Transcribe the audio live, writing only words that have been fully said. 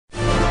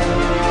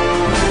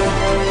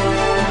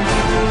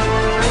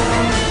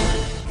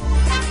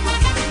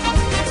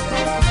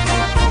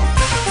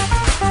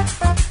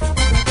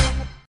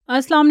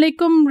अस्सलाम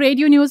वालेकुम।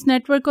 Radio news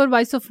network और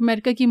वॉइस ऑफ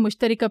अमेरिका की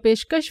मुश्तरका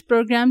पेशकश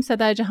प्रोग्राम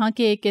सदाए जहां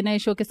के एक नए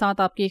शो के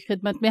साथ आपकी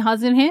खिदमत में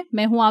हाजिर हैं।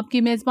 मैं हूं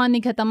आपकी मेज़बान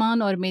निघत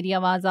अमान और मेरी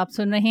आवाज़ आप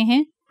सुन रहे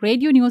हैं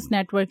रेडियो न्यूज़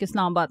नेटवर्क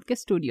इस्लामाबाद के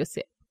स्टूडियो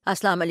से।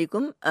 अस्सलाम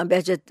वालेकुम।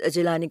 बहजत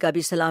जिलानी का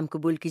भी सलाम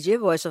कबूल कीजिए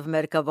वॉइस ऑफ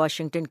अमेरिका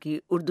वाशिंगटन की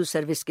उर्दू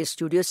सर्विस के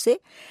स्टूडियो से।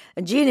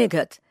 जी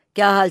निघत,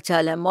 क्या हाल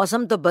चाल है?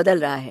 मौसम तो बदल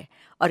रहा है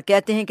और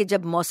कहते हैं कि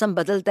जब मौसम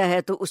बदलता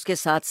है तो उसके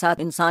साथ साथ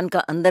इंसान का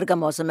अंदर का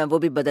मौसम है वो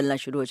भी बदलना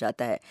शुरू हो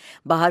जाता है।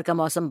 बाहर का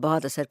मौसम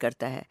बहुत असर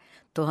करता है,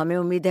 तो हमें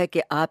उम्मीद है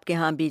कि आपके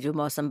यहाँ भी जो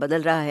मौसम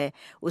बदल रहा है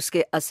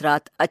उसके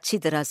असरात अच्छी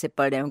तरह से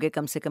पड़ रहे होंगे।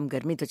 कम से कम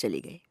गर्मी तो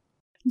चली गई।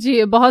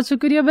 जी बहुत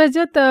शुक्रिया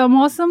बहजत।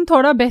 मौसम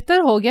थोड़ा बेहतर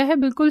हो गया है,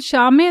 बिल्कुल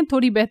शामें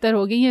थोड़ी बेहतर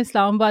हो गई है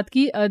इस्लामाबाद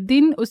की,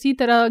 दिन उसी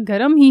तरह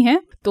गर्म ही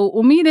है। तो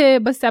उम्मीद है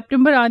बस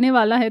सितंबर आने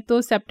वाला है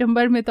तो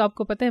सितंबर में तो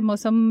आपको पता है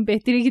मौसम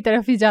बेहतरी की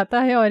तरफ ही जाता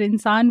है और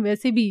इंसान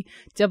वैसे भी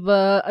जब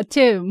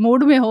अच्छे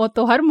मूड में हो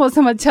तो हर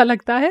मौसम अच्छा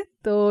लगता है।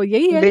 तो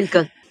यही है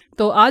बिल्कुल।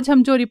 तो आज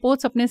हम जो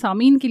रिपोर्ट्स अपने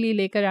सामीन के लिए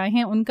लेकर आए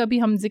हैं उनका भी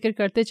हम जिक्र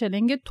करते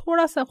चलेंगे।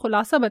 थोड़ा सा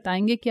खुलासा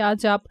बताएंगे कि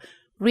आज आप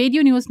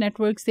रेडियो न्यूज़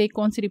नेटवर्क से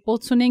कौन सी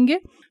रिपोर्ट सुनेंगे।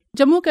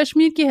 जम्मू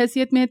कश्मीर की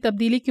हैसियत में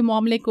तब्दीली के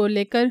मामले को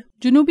लेकर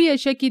जनूबी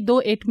एशिया की दो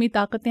एटमी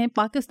ताकतें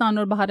पाकिस्तान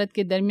और भारत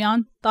के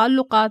दरमियान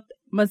ताल्लुकात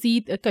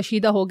मजीद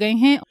कशीदा हो गए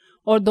हैं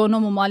और दोनों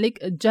ममालिक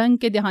जंग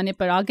के दहाने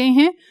पर आ गए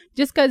हैं,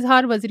 जिसका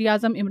इजहार वज़ीर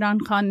आज़म इमरान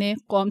खान ने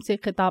कौम से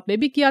खिताब में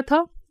भी किया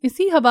था।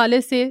 इसी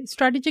हवाले से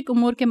स्ट्रेटेजिक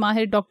उमूर के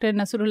माहिर डॉक्टर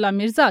नसरुल्लाह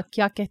मिर्ज़ा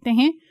क्या कहते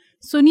हैं,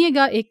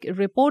 सुनिएगा एक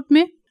रिपोर्ट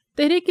में।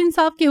 तहरीक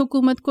इंसाफ की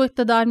हुकूमत को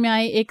इक़्तिदार में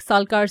आए 1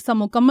 साल का अरसा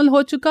मुकम्मल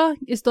हो चुका।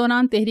 इस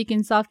दौरान तहरीक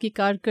इंसाफ की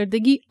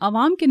कारकर्दगी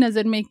आवाम की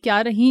नज़र में क्या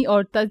रही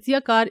और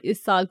तज्ज़ियाकार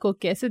इस साल को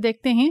कैसे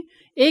देखते हैं,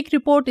 एक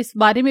रिपोर्ट इस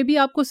बारे में भी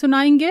आपको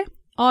सुनाएंगे।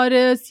 और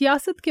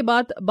सियासत के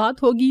बाद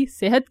बात होगी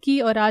सेहत की,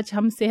 और आज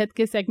हम सेहत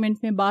के सेगमेंट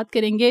में बात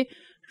करेंगे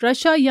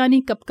रशा यानी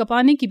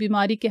कपकपाने की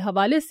बीमारी के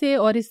हवाले से,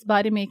 और इस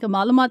बारे में एक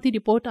मालूमाती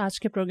रिपोर्ट आज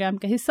के प्रोग्राम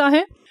का हिस्सा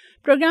है।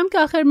 प्रोग्राम के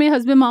आखिर में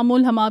हस्बे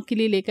मामूल हम आपके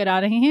लिए लेकर आ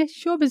रहे हैं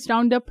शोबिज़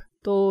राउंड अप।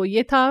 तो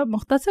ये था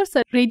मुख्तसर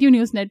सा रेडियो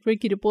न्यूज़ नेटवर्क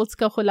की रिपोर्ट्स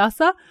का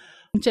खुलासा।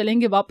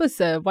 चलेंगे वापस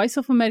वॉइस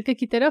ऑफ अमेरिका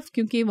की तरफ,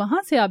 क्योंकि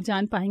वहाँ से आप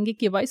जान पाएंगे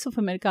कि वॉइस ऑफ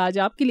अमेरिका आज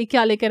आपके लिए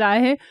क्या लेकर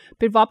आया है।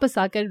 फिर वापस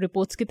आकर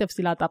रिपोर्ट्स की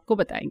तफसीलात आपको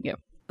बताएंगे।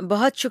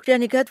 बहुत शुक्रिया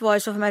Nighat.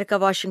 Voice of America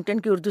Washington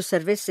की उर्दू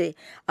सर्विस से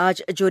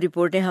आज जो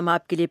रिपोर्टें हम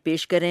आपके लिए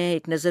पेश कर रहे हैं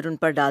एक नज़र उन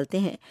पर डालते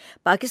हैं।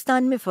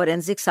 पाकिस्तान में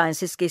फोरेंसिक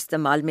साइंसेस के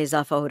इस्तेमाल में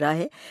इजाफा हो रहा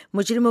है।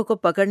 मुजरिमों को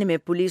पकड़ने में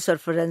पुलिस और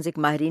फोरेंसिक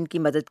माहिरीन की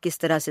मदद किस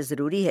तरह से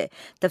ज़रूरी है,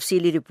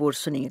 तफसीली रिपोर्ट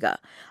सुनिएगा।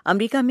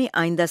 अमरीका में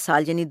आइंदा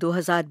साल यानी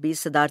 2020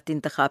 सदारती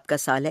इंतखाब का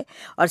साल है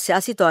और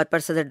सियासी तौर पर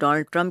सदर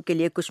डोनाल्ड ट्रंप के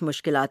लिए कुछ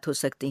मुश्किलात हो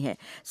सकती हैं।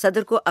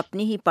 सदर को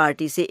अपनी ही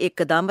पार्टी से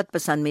एक कदामत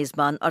पसंद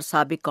मेज़बान और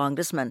साबिक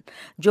कांग्रेसमैन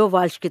जो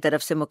वाल्श की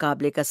तरफ से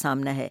मुकाबले का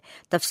सामना है।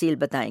 तफसील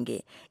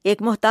बताएंगे।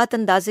 एक मुहतात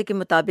अंदाजे के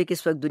मुताबिक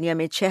इस वक्त दुनिया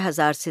में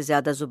 6000 से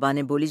ज्यादा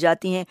जुबानें बोली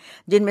जाती हैं,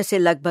 जिनमें से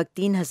लगभग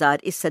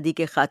 3000 इस सदी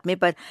के खात्मे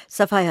पर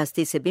सफाए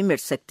हस्ती से भी मिट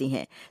सकती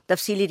हैं।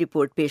 तफसीली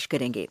रिपोर्ट पेश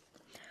करेंगे।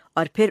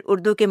 और फिर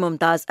उर्दू के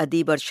मुमताज़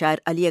अदीब और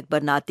शायर अली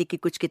अकबर नातिक की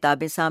कुछ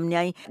किताबें सामने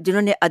आईं,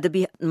 जिन्होंने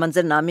अदबी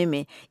मंजरनामे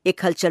में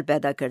एक हलचल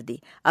पैदा कर दी।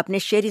 अपने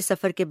शेरी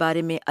सफ़र के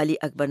बारे में अली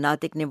अकबर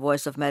नातिक ने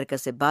वॉइस ऑफ अमेरिका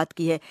से बात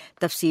की है।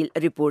 तफसील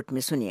रिपोर्ट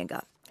में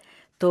सुनिएगा।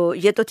 तो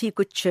ये तो थी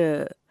कुछ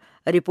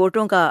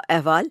रिपोर्टों का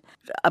अहवाल।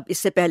 अब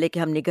इससे पहले कि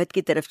हम निगहत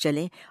की तरफ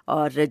चलें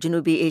और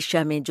जनूबी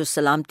एशिया में जो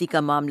सलामती का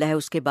मामला है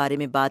उसके बारे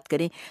में बात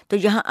करें, तो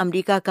यहाँ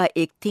अमेरिका का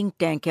एक थिंक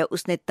टैंक है,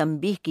 उसने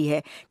तंबीह की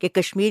है कि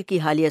कश्मीर की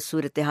हालिया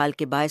सूरत हाल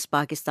के बायस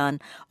पाकिस्तान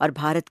और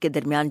भारत के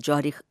दरमियान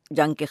जौहरी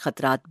जंग के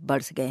खतरात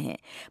बढ़ गए हैं।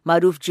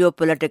 मारूफ जियो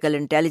पोलिटिकल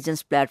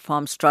इंटेलिजेंस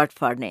प्लेटफॉर्म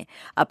स्ट्राटफॉर्ड ने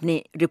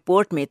अपनी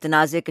रिपोर्ट में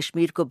तनाज़े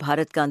कश्मीर को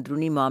भारत का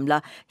अंदरूनी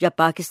मामला या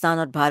पाकिस्तान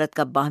और भारत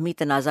का बाहमी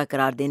तनाज़ा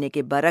करार देने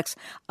के बरक्स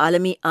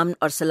आलमी अमन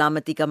और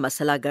सलामती का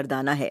मसला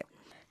गर्दाना है।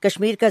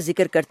 कश्मीर का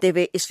जिक्र करते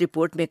हुए इस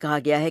रिपोर्ट में कहा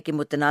गया है कि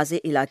मुतनाज़े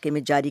इलाके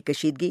में जारी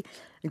कशीदगी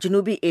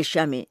जनूबी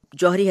एशिया में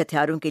जौहरी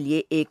हथियारों के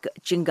लिए एक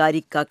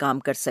चिंगारी का काम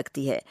कर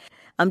सकती है।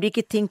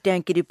 अमरीकी थिंक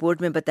टैंक की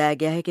रिपोर्ट में बताया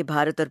गया है कि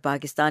भारत और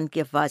पाकिस्तान की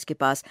अफवाज के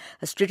पास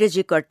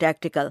स्ट्रेटेजिक और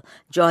टैक्टिकल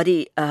जौहरी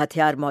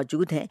हथियार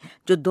मौजूद हैं,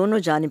 जो दोनों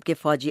जानिब के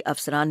फौजी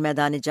अफसरान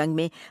मैदान जंग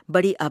में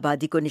बड़ी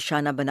आबादी को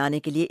निशाना बनाने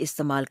के लिए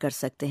इस्तेमाल कर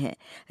सकते हैं।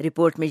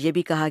 रिपोर्ट में यह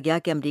भी कहा गया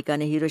कि अमरीका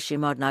ने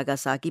हिरोशिमा और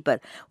नागासाकी पर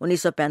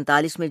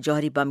 1945 में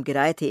जौहरी बम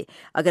गिराए थे।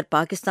 अगर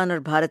पाकिस्तान और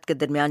भारत के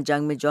दरमियान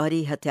जंग में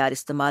जौहरी हथियार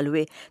इस्तेमाल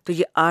हुए तो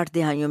ये 8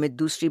 दहाइयों में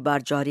दूसरी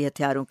बार जौहरी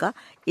हथियारों का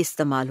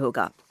इस्तेमाल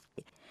होगा।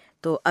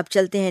 तो अब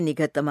चलते हैं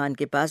निगहत तमान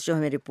के पास, जो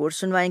हमें रिपोर्ट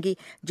सुनवाएंगी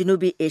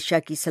जनूबी एशिया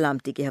की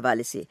सलामती के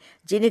हवाले से।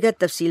 जी निगहत,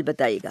 तफसील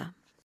बताइएगा।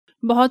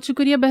 बहुत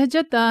शुक्रिया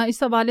बहजत।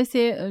 इस हवाले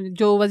से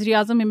जो वज़ीर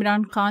आज़म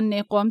इमरान खान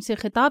ने कौम से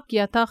खिताब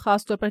किया था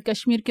ख़ास तौर पर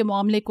कश्मीर के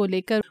मामले को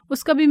लेकर,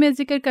 उसका भी मैं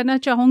जिक्र करना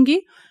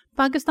चाहूँगी।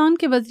 پاکستان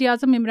کے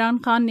وزیراعظم عمران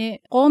خان نے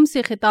قوم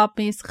سے خطاب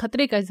میں اس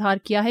خطرے کا اظہار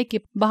کیا ہے کہ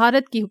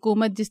بھارت کی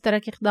حکومت جس طرح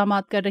کے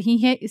اقدامات کر رہی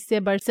ہے اس سے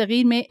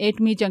برصغیر میں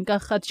ایٹمی جنگ کا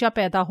خدشہ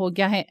پیدا ہو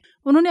گیا ہے۔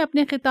 انہوں نے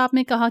اپنے خطاب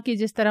میں کہا کہ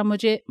جس طرح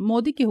مجھے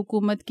مودی کی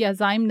حکومت کے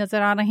عزائم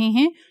نظر آ رہے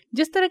ہیں،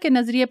 جس طرح کے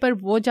نظریے پر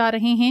وہ جا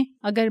رہے ہیں،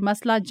 اگر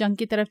مسئلہ جنگ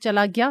کی طرف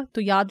چلا گیا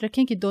تو یاد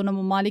رکھیں کہ دونوں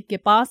ممالک کے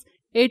پاس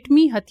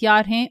ایٹمی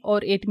ہتھیار ہیں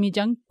اور ایٹمی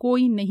جنگ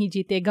کوئی نہیں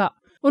جیتے گا۔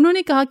 انہوں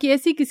نے کہا کہ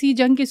ایسی کسی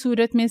جنگ کی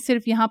صورت میں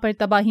صرف یہاں پر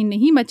تباہی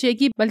نہیں مچے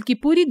گی بلکہ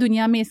پوری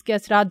دنیا میں اس کے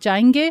اثرات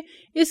جائیں گے۔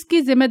 اس کی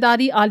ذمہ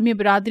داری عالمی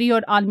برادری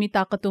اور عالمی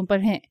طاقتوں پر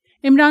ہے۔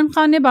 عمران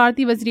خان نے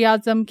بھارتی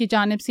وزیراعظم کی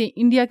جانب سے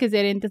انڈیا کے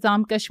زیر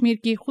انتظام کشمیر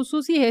کی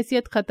خصوصی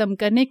حیثیت ختم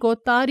کرنے کو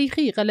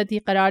تاریخی غلطی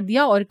قرار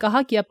دیا اور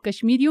کہا کہ اب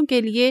کشمیریوں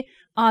کے لیے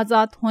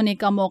آزاد ہونے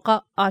کا موقع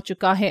آ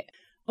چکا ہے۔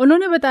 انہوں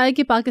نے بتایا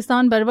کہ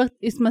پاکستان بروقت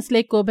اس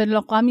مسئلے کو بین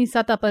الاقوامی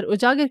سطح پر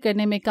اجاگر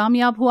کرنے میں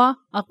کامیاب ہوا۔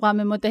 اقوام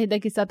متحدہ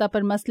کی سطح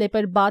پر مسئلے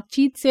پر بات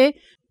چیت سے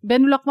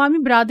بین الاقوامی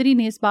برادری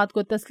نے اس بات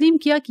کو تسلیم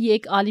کیا کہ یہ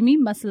ایک عالمی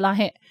مسئلہ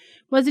ہے۔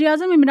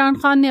 وزیراعظم عمران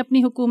خان نے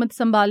اپنی حکومت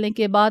سنبھالنے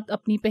کے بعد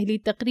اپنی پہلی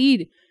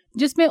تقریر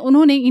جس میں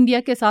انہوں نے انڈیا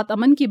کے ساتھ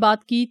امن کی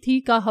بات کی تھی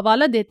کا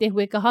حوالہ دیتے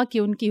ہوئے کہا کہ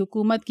ان کی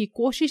حکومت کی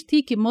کوشش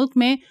تھی کہ ملک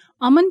میں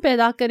امن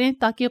پیدا کریں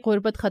تاکہ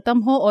غربت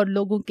ختم ہو اور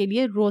لوگوں کے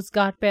لیے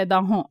روزگار پیدا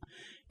ہوں۔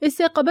 اس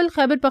سے قبل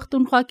خیبر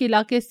پختونخوا کے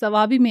علاقے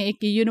سوابی میں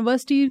ایک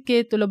یونیورسٹی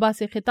کے طلباء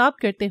سے خطاب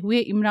کرتے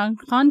ہوئے عمران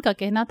خان کا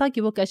کہنا تھا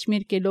کہ وہ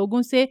کشمیر کے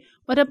لوگوں سے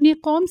اور اپنی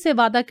قوم سے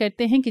وعدہ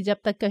کرتے ہیں کہ جب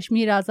تک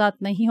کشمیر آزاد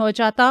نہیں ہو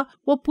جاتا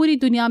وہ پوری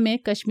دنیا میں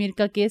کشمیر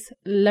کا کیس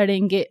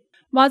لڑیں گے۔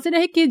 واضح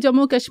ہے کہ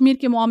جموں کشمیر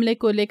کے معاملے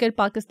کو لے کر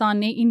پاکستان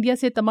نے انڈیا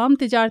سے تمام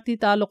تجارتی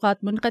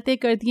تعلقات منقطع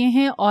کر دیے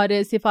ہیں اور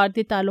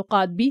سفارتی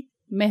تعلقات بھی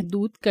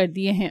محدود کر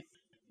دیے ہیں۔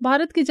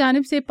 بھارت کی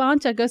جانب سے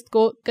 5 اگست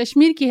کو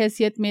کشمیر کی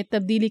حیثیت میں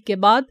تبدیلی کے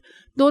بعد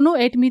دونوں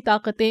ایٹمی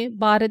طاقتیں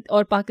بھارت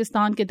اور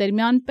پاکستان کے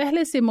درمیان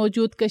پہلے سے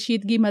موجود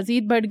کشیدگی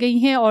مزید بڑھ گئی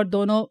ہیں اور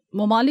دونوں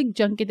ممالک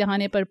جنگ کے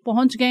دہانے پر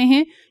پہنچ گئے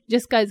ہیں،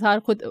 جس کا اظہار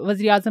خود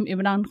وزیراعظم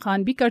عمران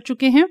خان بھی کر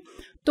چکے ہیں۔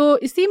 تو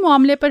اسی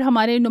معاملے پر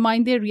ہمارے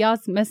نمائندے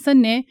ریاض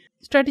محسن نے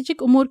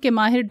اسٹریٹجک امور کے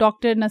ماہر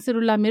ڈاکٹر نصر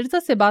اللہ مرزا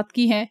سے بات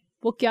کی ہے۔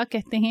 وہ کیا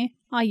کہتے ہیں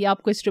آئیے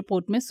آپ کو اس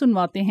رپورٹ میں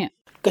سنواتے ہیں۔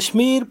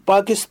 کشمیر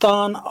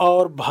پاکستان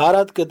اور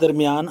بھارت کے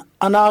درمیان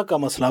انا کا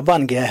مسئلہ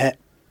بن گیا ہے۔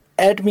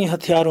 ایٹمی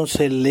ہتھیاروں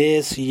سے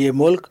لیس یہ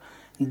ملک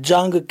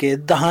جنگ کے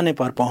دہانے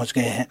پر پہنچ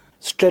گئے ہیں۔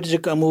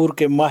 اسٹریٹجک امور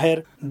کے ماہر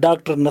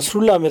ڈاکٹر نصر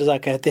اللہ مرزا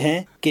کہتے ہیں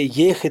کہ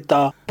یہ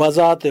خطہ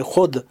بذات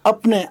خود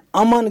اپنے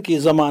امن کی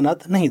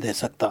ضمانت نہیں دے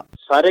سکتا۔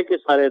 سارے کے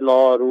سارے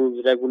لا،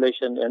 rules,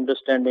 regulation,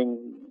 understanding,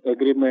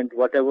 agreement,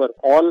 what ever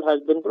all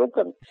has been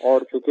broken,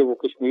 اور چونکہ وہ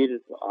کشمیر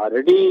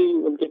آلریڈی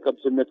ان کے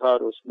قبضے میں تھا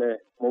اور اس میں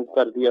موو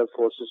کر دیا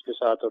فورسز کے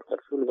ساتھ اور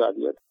کرفیو لگا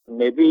دیا۔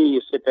 مے بی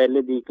اس سے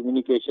پہلے بھی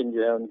کمیونیکیشن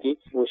جو ہے ان کی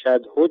وہ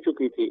شاید ہو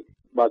چکی تھی،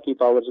 باقی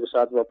پاورز کے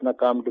ساتھ وہ اپنا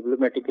کام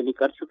ڈپلومیٹکلی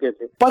کر چکے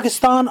تھے۔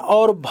 پاکستان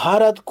اور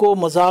بھارت کو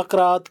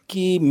مذاکرات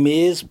کی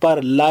میز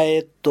پر لائے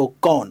تو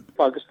کون؟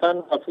 پاکستان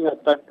کافی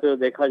حد تک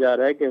دیکھا جا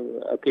رہا ہے کہ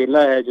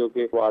اکیلا ہے جو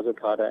کہ آواز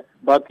اٹھا رہا ہے۔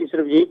 باقی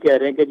صرف یہی کہہ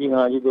رہے ہیں کہ جی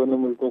ہاں جی دونوں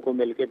ملکوں کو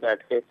مل کے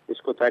بیٹھ کے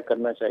اس کو طے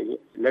کرنا چاہیے۔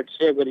 لیٹ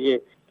سے اگر یہ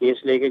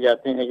کیس لے کے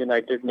جاتے ہیں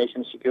یونائٹڈ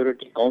نیشن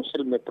سیکیورٹی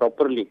کونسل میں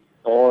پراپرلی،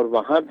 اور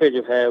وہاں پہ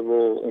جو ہے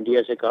وہ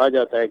انڈیا سے کہا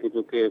جاتا ہے کہ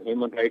جو کہ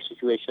ہیومن رائٹ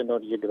سچویشن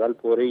اور یہ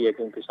ڈیولپ ہو رہی ہے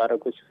کیونکہ سارا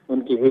کچھ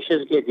ان کی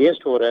وشز کے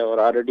اگینسٹ ہو رہا ہے اور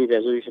آلریڈی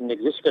ریزولوشن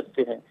ایگزسٹ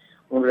کرتے ہیں،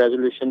 ان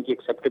ریزولوشن کی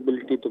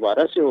ایکسیپٹیبلٹی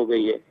دوبارہ سے ہو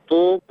گئی ہے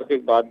تو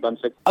ایک بات بن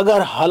سکتی۔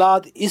 اگر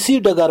حالات اسی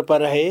ڈگر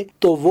پر رہے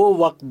تو وہ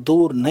وقت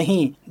دور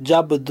نہیں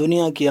جب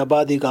دنیا کی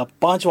آبادی کا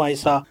 5واں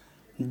حصہ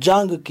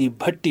جنگ کی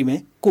بھٹی میں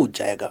کود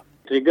جائے گا۔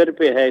 ٹریگر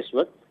پہ ہے اس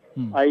وقت،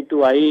 آئی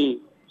ٹو آئی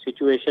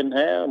سچویشن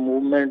ہے،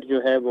 موومنٹ جو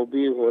ہے وہ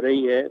بھی ہو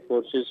رہی ہے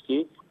فورسز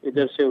کی،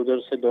 ادھر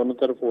سے دونوں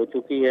طرف ہو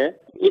چکی ہے۔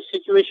 اس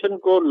سچویشن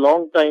کو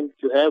لانگ ٹائم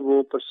جو ہے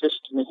وہ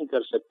پرسسٹ نہیں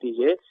کر سکتی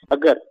ہے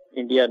اگر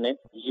انڈیا نے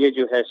یہ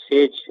جو ہے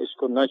سیج اس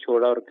کو نہ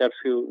چھوڑا اور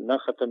کرفیو نہ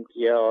ختم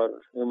کیا اور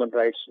ہیومن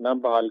رائٹس نہ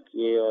بحال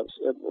کیے اور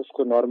اس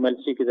کو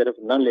نارملسی کی طرف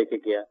نہ لے کے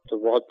گیا تو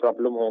بہت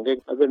پرابلم ہوں گے۔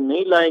 اگر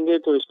نہیں لائیں گے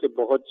تو اس کے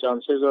بہت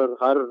چانسز، اور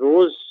ہر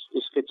روز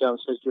اس کے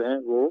چانسز جو ہیں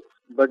وہ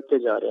بڑھتے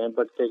جا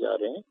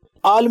رہے ہیں۔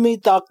 عالمی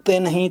طاقتیں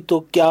نہیں تو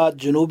کیا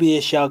جنوبی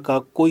ایشیا کا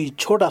کوئی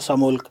چھوٹا سا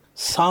ملک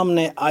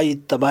سامنے آئی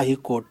تباہی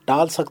کو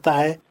ٹال سکتا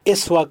ہے؟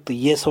 اس وقت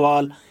یہ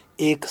سوال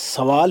ایک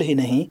سوال ہی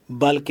نہیں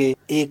بلکہ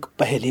ایک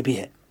پہلی بھی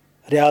ہے۔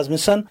 ریاض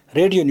محسن،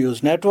 ریڈیو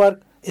نیوز نیٹ ورک،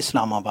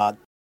 اسلام آباد۔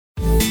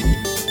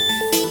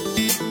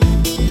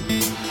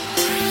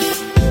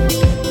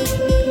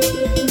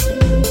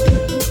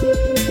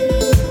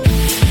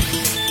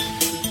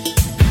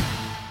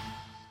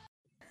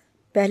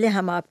 پہلے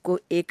ہم آپ کو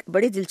ایک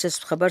بڑی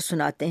دلچسپ خبر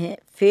سناتے ہیں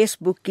فیس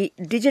بک کی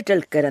ڈیجیٹل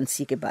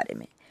کرنسی کے بارے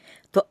میں۔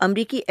 تو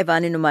امریکی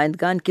ایوان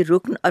نمائندگان کی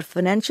رکن اور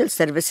فائنینشیل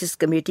سروسز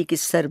کمیٹی کی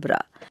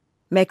سربراہ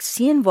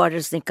میکسین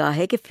واٹرز نے کہا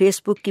ہے کہ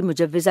فیس بک کی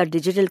مجوزہ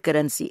ڈیجیٹل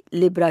کرنسی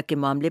لیبرا کے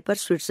معاملے پر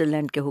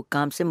سوئٹزرلینڈ کے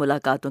حکام سے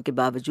ملاقاتوں کے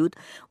باوجود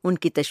ان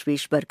کی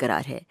تشویش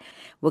برقرار ہے۔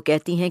 وہ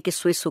کہتی ہیں کہ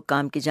سوئس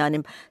حکام کی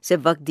جانب سے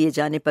وقت دیے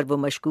جانے پر وہ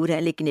مشکور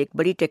ہیں، لیکن ایک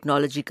بڑی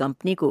ٹیکنالوجی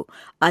کمپنی کو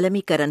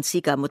عالمی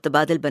کرنسی کا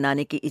متبادل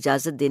بنانے کی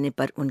اجازت دینے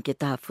پر ان کے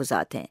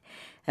تحفظات ہیں۔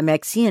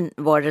 میکسین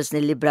وارڈرز نے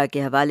لبرا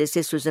کے حوالے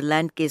سے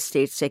سوئٹزرلینڈ کے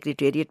اسٹیٹ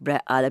سیکریٹریٹ برائے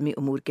عالمی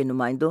امور کے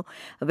نمائندوں،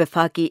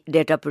 وفاقی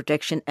data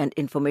protection and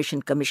information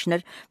commissioner,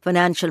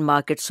 financial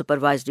market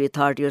supervisory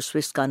authority اور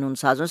سوئس قانون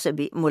سازوں سے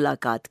بھی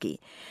ملاقات کی۔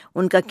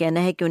 ان کا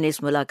کہنا ہے کہ انہیں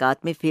اس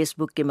ملاقات میں فیس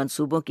بک کے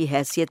منصوبوں کی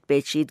حیثیت،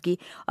 پیچیدگی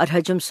اور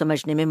حجم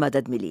سمجھنے میں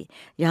مدد ملی۔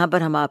 یہاں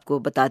پر ہم آپ کو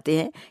بتاتے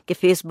ہیں کہ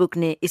فیس بک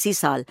نے اسی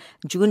سال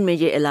جون میں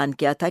یہ اعلان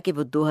کیا تھا کہ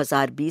وہ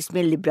 2020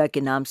 میں لبرا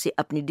کے نام سے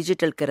اپنی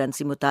ڈیجیٹل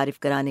کرنسی متعارف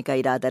کرانے کا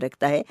ارادہ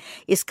رکھتا ہے۔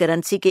 اس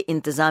کرنسی کے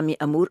انتظامی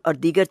امور اور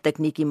دیگر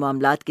تکنیکی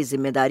معاملات کی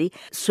ذمہ داری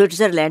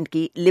سوئٹزرلینڈ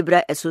کی لبرا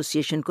ایسوسی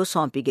ایشن کو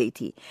سونپی گئی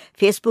تھی۔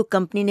 فیس بک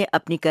کمپنی نے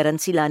اپنی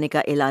کرنسی لانے کا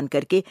اعلان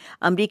کر کے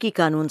امریکی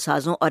قانون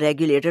سازوں اور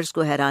ریگولیٹرز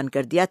کو حیران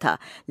کر دیا تھا،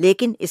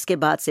 لیکن اس کے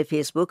بعد سے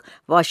فیس بک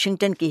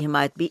واشنگٹن کی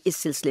حمایت بھی اس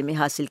سلسلے میں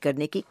حاصل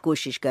کرنے کی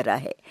کوشش کر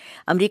رہا ہے۔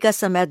 امریکہ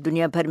سمیت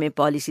دنیا بھر میں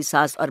پالیسی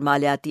ساز اور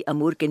مالیاتی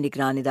امور کے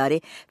نگران ادارے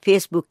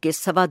فیس بک کے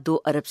 2.25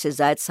 ارب سے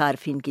زائد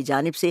صارفین کی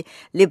جانب سے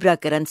لبرا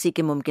کرنسی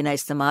کے ممکنہ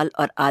استعمال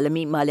اور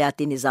عالمی مالیاتی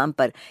نظام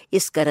پر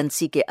اس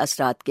کرنسی کے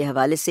اثرات کے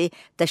حوالے سے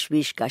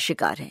تشویش کا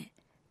شکار ہیں۔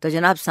 تو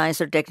جناب،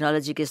 سائنس اور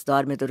ٹیکنالوجی کے اس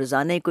دور میں تو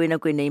روزانہ ہی کوئی نہ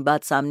کوئی نئی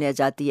بات سامنے آ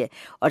جاتی ہے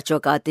اور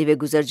چونکاتے ہوئے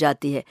گزر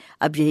جاتی ہے۔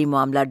 اب یہی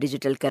معاملہ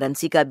ڈیجیٹل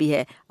کرنسی کا بھی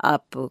ہے۔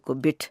 آپ کو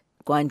بٹ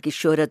کوائن کی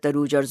شہرت،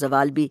 عروج اور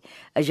زوال بھی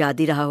یاد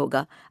ہی رہا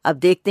ہوگا۔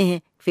 اب دیکھتے ہیں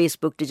فیس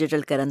بک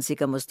ڈیجیٹل کرنسی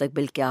کا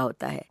مستقبل کیا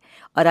ہوتا ہے۔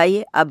 اور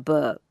آئیے اب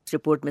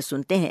رپورٹ میں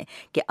سنتے ہیں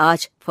کہ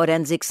آج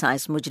فورینزک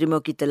سائنس مجرموں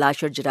کی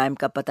تلاش اور جرائم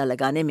کا پتہ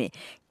لگانے میں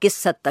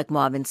کس حد تک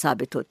معاون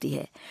ثابت ہوتی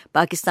ہے۔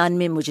 پاکستان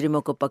میں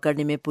مجرموں کو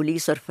پکڑنے میں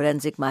پولیس اور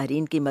فورینزک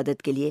ماہرین کی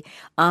مدد کے لیے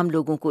عام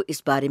لوگوں کو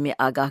اس بارے میں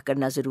آگاہ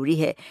کرنا ضروری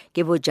ہے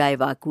کہ وہ جائے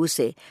وقوع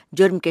سے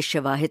جرم کے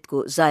شواہد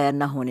کو ضائع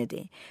نہ ہونے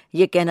دیں۔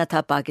 یہ کہنا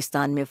تھا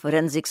پاکستان میں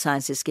فورینزک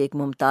سائنسز کے ایک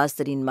ممتاز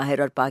ترین ماہر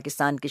اور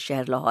پاکستان کے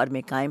شہر لاہور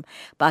میں قائم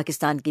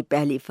پاکستان کی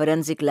پہلی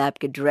فورینزک لیب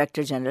کے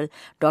director general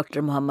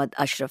doctor Muhammad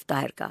Ashraf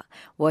Tahir کا۔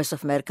 وائس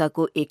آف امریکہ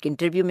کو ایک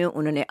انٹرویو میں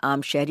انہوں نے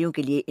عام شہریوں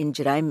کے لیے ان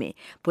جرائم میں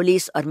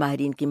پولیس اور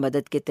ماہرین کی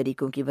مدد کے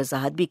طریقوں کی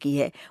وضاحت بھی کی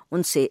ہے۔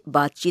 ان سے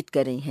بات چیت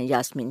کر رہی ہیں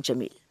یاسمین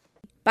جمیل۔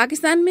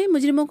 پاکستان میں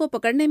مجرموں کو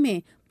پکڑنے میں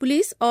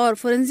پولیس اور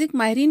فورینزک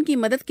ماہرین کی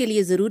مدد کے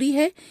لیے ضروری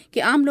ہے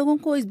کہ عام لوگوں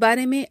کو اس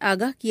بارے میں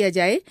آگاہ کیا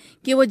جائے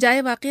کہ وہ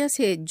جائے واقعہ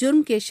سے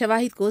جرم کے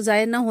شواہد کو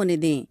ضائع نہ ہونے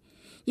دیں۔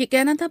 یہ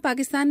کہنا تھا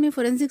پاکستان میں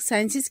فورینزک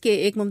سائنسز کے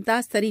ایک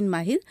ممتاز ترین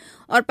ماہر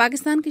اور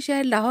پاکستان کے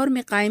شہر لاہور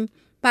میں قائم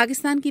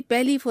پاکستان کی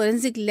پہلی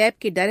فورینزک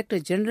لیب کے director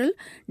general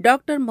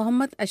doctor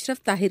Muhammad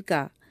Ashraf Tahir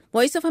کا۔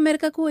 وائس آف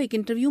امریکہ کو ایک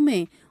انٹرویو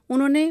میں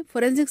انہوں نے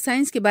فورینزک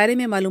سائنس کے بارے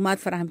میں معلومات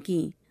فراہم کی۔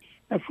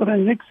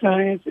 فورینزک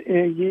سائنس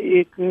یہ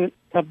ایک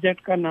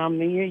سبجیکٹ کا نام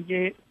نہیں ہے،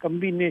 یہ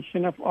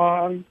کمبینیشن آف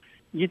آل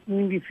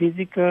جتنی بھی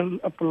فزیکل،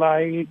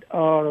 اپلائیڈ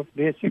اور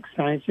بیسک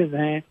سائنسز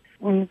ہیں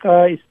ان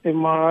کا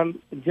استعمال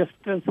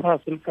جسٹس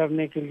حاصل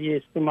کرنے کے لیے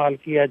استعمال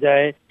کیا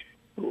جائے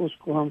تو اس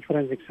کو ہم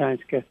فورینزک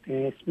سائنس کہتے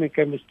ہیں۔ اس میں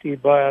کیمسٹری،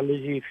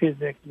 بایولوجی،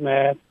 فزکس،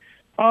 میتھ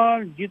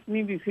اور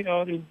جتنی بھی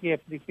اور ان کی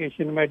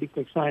اپلیکیشن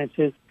میڈیکل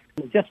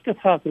سائنسز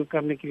جسٹس حاصل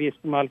کرنے کے لیے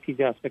استعمال کی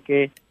جا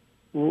سکے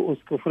وہ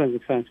اس کو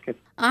فورینزک سائنس کہتے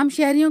ہیں۔ عام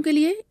شہریوں کے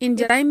لیے ان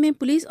جرائم میں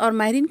پولیس اور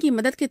ماہرین کی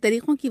مدد کے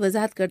طریقوں کی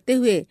وضاحت کرتے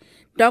ہوئے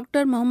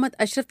ڈاکٹر محمد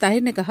اشرف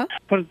طاہر نے کہا،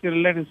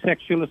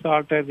 سیکشل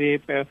اسالٹ ہے،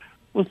 ریپ ہے،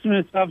 اس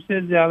میں سب سے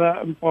زیادہ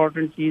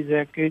امپورٹنٹ چیز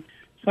ہے کہ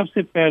سب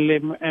سے پہلے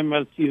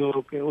MLC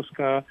ہو کہ اس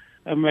کا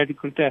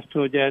میڈیکل ٹیسٹ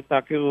ہو جائے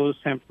تاکہ وہ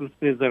سیمپل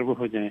پریزرو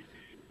ہو جائیں۔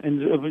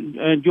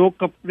 جو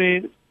کپڑے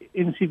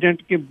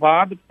انسیڈنٹ کے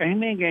بعد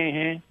پہنے گئے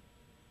ہیں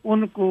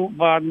ان کو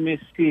بعد میں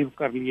سیو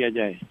کر لیا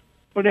جائے،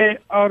 کپڑے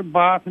اور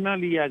باتھ نہ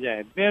لیا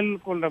جائے،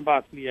 بالکل نہ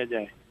باتھ لیا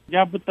جائے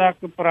جب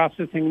تک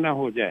پروسیسنگ نہ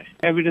ہو جائے،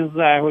 ایویڈنس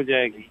ضائع ہو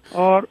جائے گی۔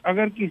 اور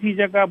اگر کسی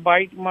جگہ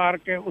بائٹ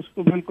مارک ہے اس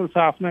کو بالکل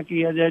صاف نہ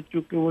کیا جائے،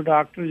 چونکہ وہ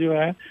ڈاکٹر جو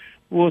ہے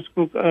وہ اس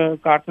کو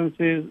کاٹن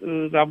سے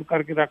رب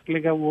کر کے رکھ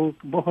لے گا، وہ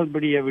بہت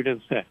بڑی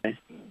ایویڈنس ہے۔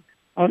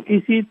 اور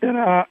اسی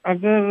طرح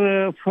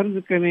اگر فرض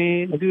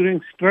کریں during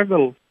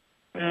struggle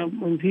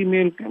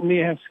female may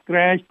have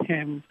scratched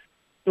him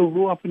تو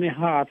وہ اپنے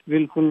ہاتھ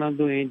بالکل نہ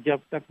دھوئیں جب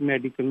تک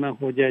میڈیکل نہ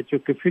ہو جائے،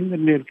 چونکہ فنگر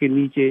نیل کے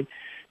نیچے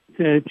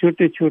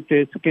چھوٹے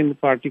چھوٹے اسکن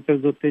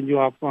پارٹیکلز ہوتے ہیں جو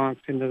آپ کو آنکھ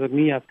سے نظر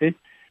نہیں آتے،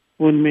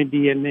 ان میں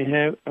DNA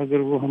ہے۔ اگر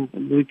وہ ہم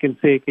وی کین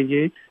سے کہ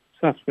یہ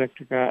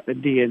سسپیکٹ کا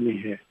DNA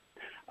ہے۔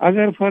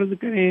 اگر فرض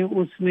کریں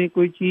اس نے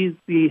کوئی چیز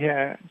پی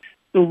ہے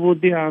تو وہ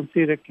دھیان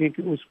سے رکھیں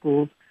کہ اس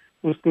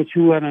کو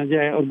چھوا نہ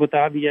جائے اور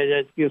بتا دیا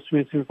جائے کہ اس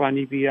میں سے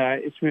پانی پیا ہے،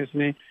 اس میں اس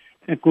نے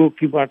کوک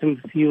کی باٹل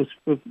تھی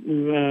اس پر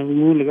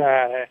منہ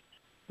لگایا ہے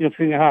یا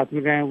پھر ہاتھ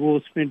لگائے، وہ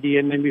اس میں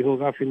DNA بھی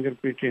ہوگا، فنگر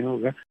پرنٹ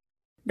ہوگا۔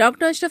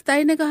 ڈاکٹر اشرف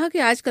طاہر نے کہا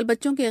کہ آج کل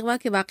بچوں کے اغوا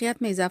کے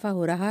واقعات میں اضافہ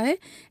ہو رہا ہے۔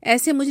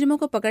 ایسے مجرموں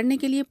کو پکڑنے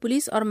کے لیے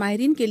پولیس اور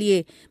ماہرین کے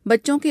لیے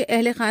بچوں کے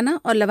اہل خانہ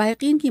اور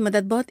لواحقین کی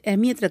مدد بہت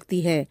اہمیت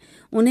رکھتی ہے۔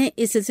 انہیں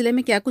اس سلسلے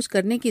میں کیا کچھ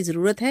کرنے کی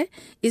ضرورت ہے،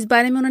 اس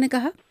بارے میں انہوں نے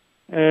کہا،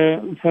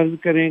 فرض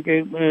کریں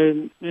کہ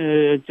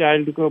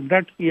چائلڈ کو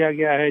ابڈکٹ کیا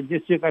گیا ہے،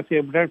 جس جگہ سے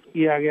ابڈکٹ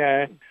کیا گیا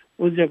ہے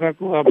اس جگہ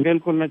کو آپ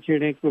بالکل نہ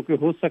چھیڑیں، کیونکہ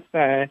ہو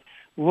سکتا ہے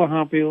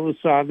وہاں پہ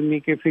اس آدمی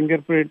کے فنگر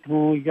پرنٹ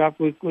ہوں یا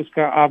کوئی اس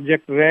کا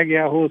آبجیکٹ رہ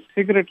گیا ہو،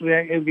 سگریٹ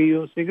رہ گئی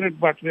ہو، سگریٹ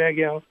بٹ رہ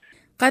گیا ہو۔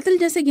 قاتل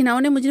جیسے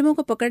گھناؤنے مجرموں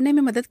کو پکڑنے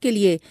میں مدد کے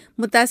لیے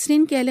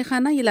متاثرین کے اہل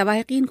خانہ یا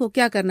لاواحقین کو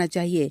کیا کرنا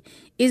چاہیے،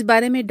 اس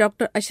بارے میں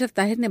ڈاکٹر اشرف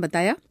طاہر نے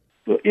بتایا۔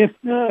 تو اس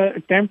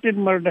اٹیمپٹڈ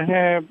مرڈر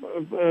ہے،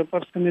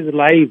 پرسن از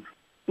لائیو،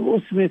 تو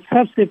اس میں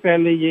سب سے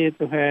پہلے یہ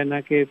تو ہے نا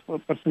کہ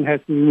person has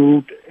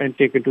moved and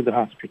taken to the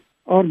hospital,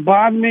 اور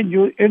بعد میں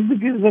جو ارد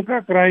گرد کا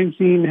کرائم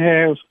سین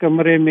ہے اس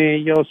کمرے میں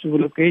یا اس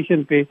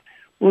لوکیشن پہ،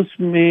 اس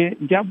میں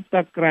جب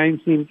تک کرائم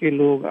سین کے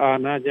لوگ آ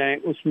نہ جائیں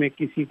اس میں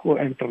کسی کو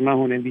انٹر نہ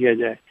ہونے دیا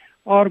جائے۔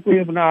 اور کوئی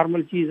اب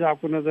نارمل چیز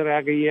آپ کو نظر آ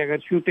گئی ہے، اگر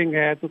شوٹنگ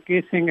ہے تو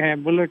کیسنگ ہے،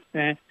 بلٹس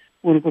ہیں،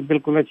 ان کو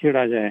بالکل نہ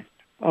چھیڑا جائے،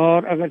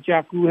 اور اگر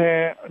چاقو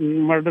ہے،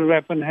 مرڈر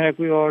ویپن ہے،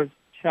 کوئی اور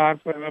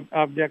شارپ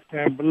آبجیکٹ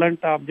ہے،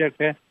 بلنٹ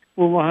آبجیکٹ ہے،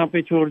 وہ وہاں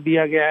پہ چھوڑ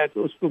دیا گیا ہے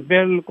تو اس کو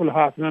بالکل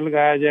ہاتھ نہ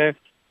لگایا جائے۔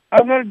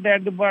 اگر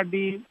ڈیڈ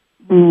باڈی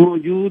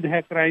موجود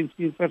ہے، crime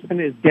scene person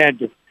is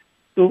dead,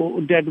 تو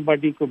ڈیڈ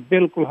باڈی کو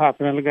بالکل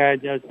ہاتھ نہ لگایا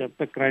جائے جب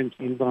تک کرائم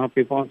سین وہاں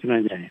پہ پہنچ نہ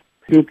جائے،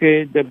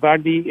 کیونکہ the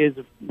body is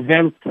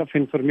wealth of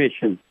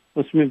information,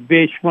 اس میں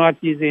بے شمار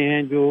چیزیں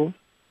ہیں جو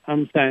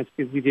ہم سائنس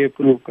کے ذریعے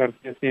پروو کر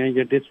سکتے ہیں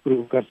یا ڈس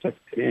پروو کر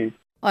سکتے ہیں۔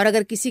 اور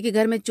اگر کسی کے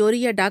گھر میں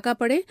چوری یا ڈاکہ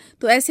پڑے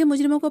تو ایسے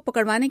مجرموں کو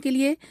پکڑوانے کے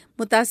لیے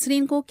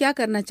متاثرین کو کیا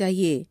کرنا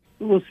چاہیے؟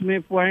 اس میں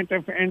پوائنٹ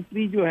آف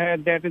انٹری جو ہے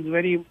دیٹ از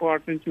ویری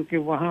امپورٹنٹ، کیونکہ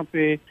وہاں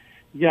پہ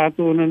یا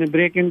تو انہوں نے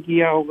بریک ان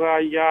کیا ہوگا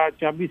یا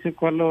چابی سے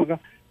کھولا ہوگا،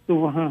 تو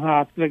وہاں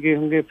ہاتھ لگے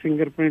ہوں گے،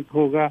 فنگر پرنٹ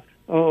ہوگا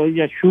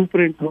یا شو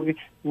پرنٹ ہوگی،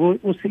 وہ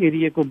اس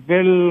ایریے کو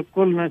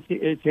بالکل نہ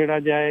چھیڑا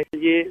جائے۔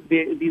 یہ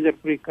these are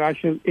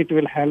precaution, it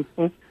will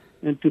help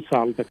to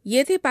solve.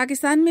 یہ تھے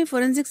پاکستان میں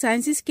فورینسک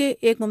سائنسز کے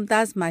ایک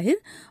ممتاز ماہر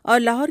اور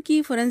لاہور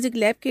کی فورینسک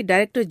لیب کے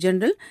director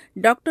general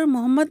doctor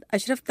Muhammad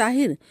Ashraf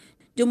Tahir,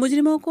 جو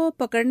مجرموں کو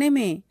پکڑنے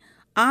میں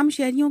عام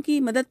شہریوں کی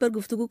مدد پر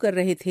گفتگو کر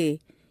رہے تھے۔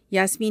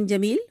 یاسمین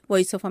جمیل،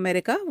 voice of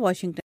America,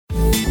 Washington.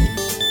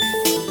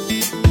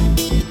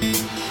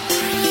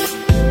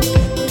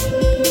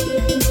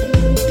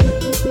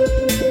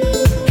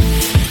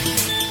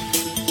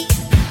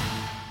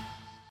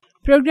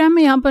 Programme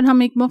میں یہاں پر ہم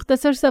ایک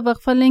مختصر سا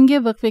وقفہ لیں گے،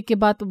 وقفے کے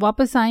بعد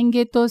واپس آئیں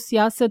گے تو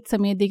سیاست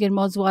سمیت دیگر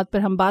موضوعات پر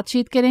ہم بات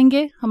چیت کریں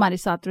گے، ہمارے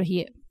ساتھ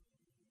رہیے۔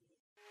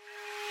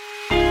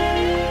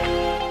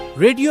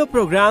 ریڈیو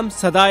پروگرام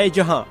صدائے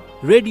جہاں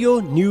ریڈیو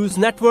نیوز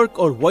نیٹ ورک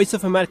اور وائس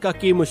آف امریکہ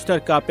کی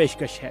مشترکہ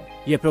پیشکش ہے۔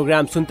 یہ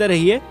پروگرام سنتے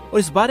رہیے اور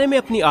اس بارے میں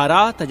اپنی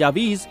آراء،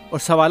 تجاویز اور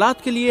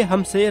سوالات کے لیے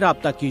ہم سے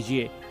رابطہ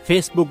کیجیے۔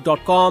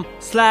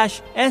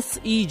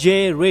 facebook.com/SEJ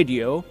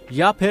Radio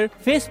یا پھر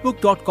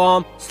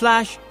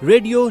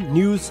facebook.com/Radio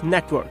News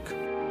Network۔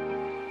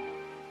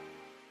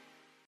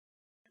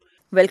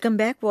 Welcome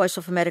back. Voice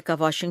of America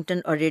Washington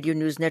اور ریڈیو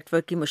نیوز نیٹ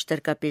ورک کی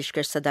مشترکہ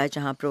پیشکش صدائے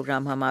جہاں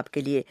پروگرام ہم آپ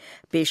کے لیے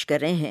پیش کر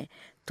رہے ہیں۔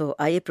 تو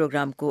آئیے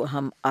پروگرام کو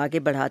ہم آگے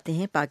بڑھاتے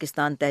ہیں۔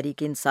 پاکستان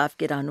تحریک انصاف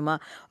کے رہنما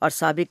اور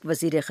سابق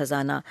وزیر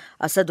خزانہ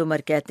اسد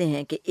عمر کہتے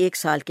ہیں کہ 1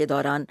 سال کے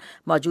دوران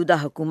موجودہ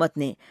حکومت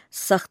نے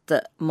سخت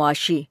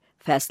معاشی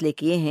فیصلے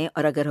کیے ہیں،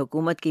 اور اگر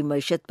حکومت کی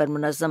معیشت پر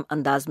منظم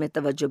انداز میں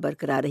توجہ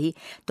برقرار رہی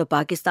تو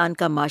پاکستان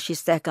کا معاشی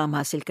استحکام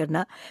حاصل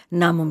کرنا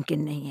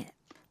ناممکن نہیں ہے۔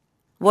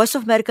 وائس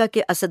آف امریکہ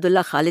کے اسد اللہ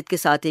خالد کے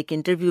ساتھ ایک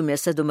انٹرویو میں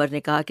اسد عمر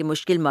نے کہا کہ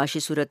مشکل معاشی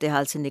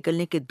صورتحال سے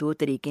نکلنے کے 2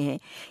 طریقے ہیں،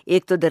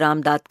 ایک تو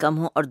درآمدات کم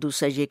ہوں اور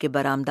دوسرا یہ کہ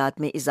برآمدات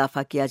میں اضافہ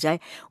کیا جائے۔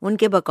 ان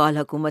کے بقول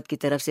حکومت کی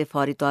طرف سے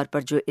فوری طور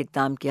پر جو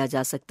اقدام کیا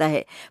جا سکتا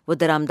ہے وہ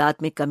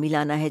درآمدات میں کمی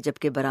لانا ہے،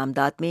 جبکہ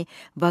برآمدات میں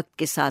وقت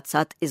کے ساتھ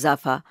ساتھ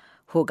اضافہ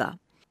ہوگا۔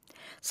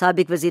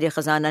 سابق وزیر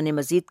خزانہ نے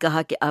مزید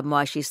کہا کہ اب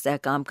معاشی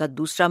استحکام کا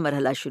دوسرا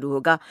مرحلہ شروع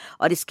ہوگا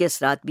اور اس کے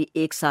اثرات بھی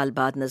 1 سال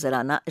بعد نظر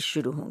آنا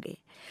شروع ہوں گے۔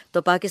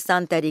 تو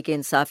پاکستان تحریک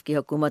انصاف کی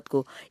حکومت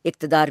کو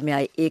اقتدار میں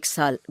آئے 1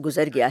 سال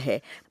گزر گیا ہے۔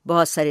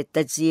 بہت سارے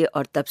تجزیے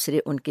اور تبصرے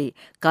ان کی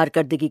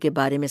کارکردگی کے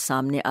بارے میں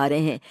سامنے آ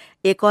رہے ہیں۔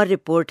 ایک اور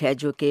رپورٹ ہے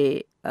جو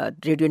کہ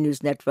ریڈیو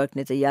نیوز نیٹ ورک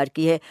نے تیار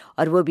کی ہے،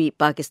 اور وہ بھی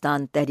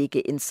پاکستان تحریک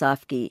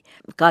انصاف کی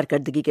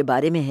کارکردگی کے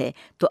بارے میں ہے۔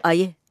 تو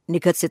آئیے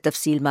نگہت سے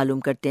تفصیل معلوم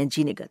کرتے ہیں۔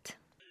 جی نگہت۔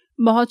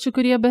 بہت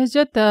شکریہ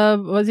بہجت۔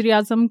 وزیر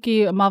اعظم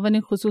کی معاون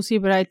خصوصی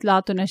برائے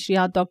اطلاعات و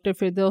نشریات ڈاکٹر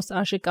فردوس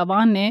عاشق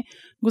اعوان نے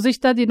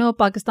گزشتہ دنوں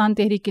پاکستان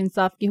تحریک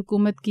انصاف کی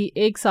حکومت کی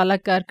 1 سالہ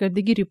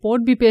کارکردگی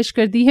رپورٹ بھی پیش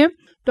کر دی ہے۔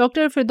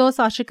 ڈاکٹر فردوس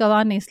عاشق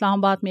اعوان نے اسلام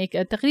آباد میں ایک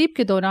تقریب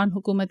کے دوران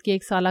حکومت کی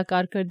 1 سالہ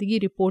کارکردگی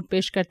رپورٹ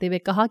پیش کرتے ہوئے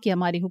کہا کہ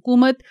ہماری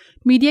حکومت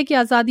میڈیا کی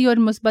آزادی اور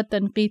مثبت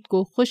تنقید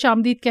کو خوش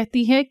آمدید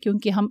کہتی ہے،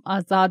 کیونکہ ہم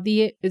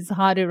آزادی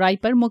اظہار رائے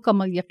پر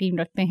مکمل یقین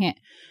رکھتے ہیں۔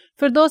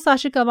 فردوس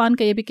عاشق اعوان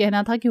کا یہ بھی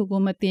کہنا تھا کہ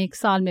حکومت نے 1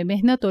 سال میں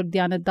محنت اور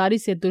دیانتداری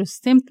سے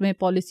درست سمت میں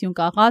پالیسیوں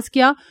کا آغاز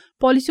کیا۔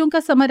 پالیسیوں کا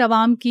ثمر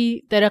عوام کی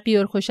ترقی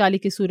اور خوشحالی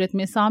کی صورت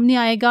میں سامنے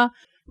آئے گا۔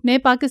 نئے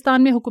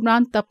پاکستان میں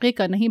حکمران طبقے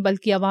کا نہیں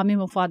بلکہ عوامی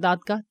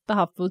مفادات کا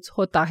تحفظ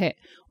ہوتا ہے۔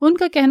 ان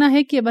کا کہنا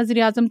ہے کہ وزیر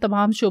اعظم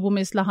تمام شعبوں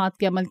میں اصلاحات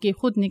کے عمل کی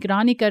خود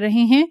نگرانی کر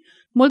رہے ہیں۔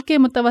 ملک کے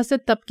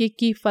متوسط طبقے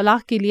کی فلاح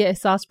کے لیے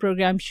احساس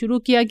پروگرام شروع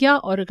کیا گیا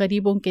اور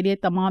غریبوں کے لیے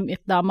تمام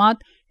اقدامات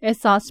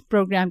احساس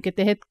پروگرام کے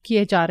تحت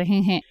کیے جا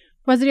رہے ہیں۔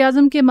 وزیر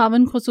اعظم کے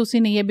معاون خصوصی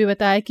نے یہ بھی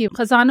بتایا کہ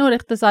خزانہ اور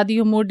اقتصادی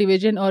امور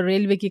ڈویژن اور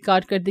ریلوے کی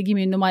کارکردگی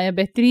میں نمایاں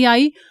بہتری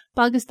آئی۔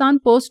 پاکستان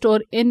پوسٹ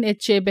اور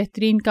NHA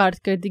بہترین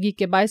کارکردگی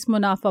کے باعث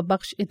منافع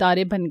بخش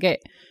ادارے بن گئے۔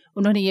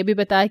 انہوں نے یہ بھی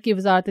بتایا کہ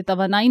وزارت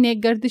توانائی نے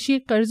گردشی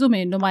قرضوں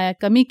میں نمایاں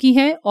کمی کی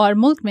ہے اور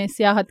ملک میں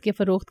سیاحت کے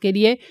فروغ کے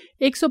لیے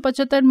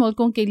 175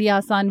 ملکوں کے لیے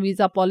آسان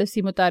ویزا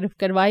پالیسی متعارف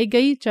کروائی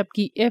گئی،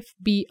 جبکہ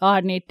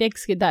FBR نے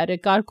ٹیکس کے دائرہ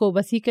کار کو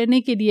وسیع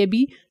کرنے کے لیے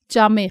بھی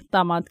جامع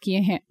اقدامات کیے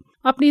ہیں۔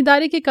 اپنی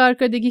ادارے کی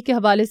کارکردگی کے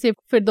حوالے سے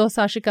فردوس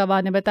عاشقاوا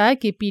نے بتایا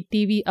کہ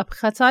PTV اب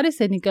خسارے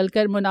سے نکل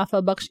کر منافع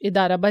بخش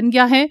ادارہ بن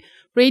گیا ہے،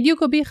 ریڈیو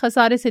کو بھی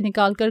خسارے سے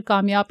نکال کر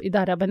کامیاب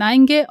ادارہ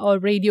بنائیں گے اور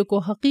ریڈیو کو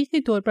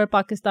حقیقی طور پر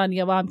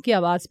پاکستانی عوام کی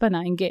آواز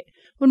بنائیں گے۔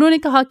 انہوں نے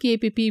کہا کہ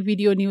APP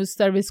ویڈیو نیوز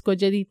سروس کو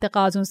جدید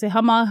تقاضوں سے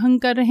ہم آہنگ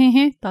کر رہے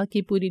ہیں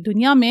تاکہ پوری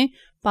دنیا میں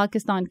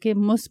پاکستان کے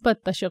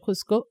مثبت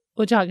تشخص کو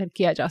اجاگر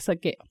کیا جا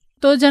سکے۔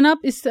 تو جناب،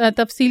 اس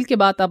تفصیل کے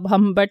بعد اب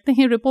ہم بڑھتے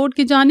ہیں رپورٹ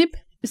کی جانب۔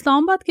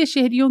 اسلام آباد کے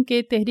شہریوں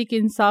کے تحریک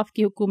انصاف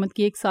کی حکومت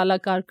کی 1 سالہ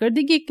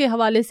کارکردگی کے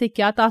حوالے سے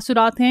کیا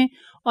تاثرات ہیں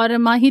اور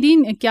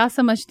ماہرین کیا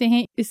سمجھتے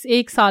ہیں اس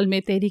 1 سال میں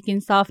تحریک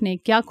انصاف نے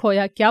کیا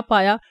کھویا، کیا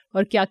پایا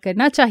اور کیا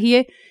کرنا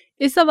چاہیے،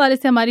 اس حوالے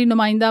سے ہماری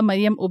نمائندہ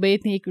مریم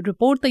عبید نے ایک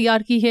رپورٹ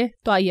تیار کی ہے،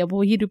 تو آئیے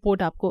وہی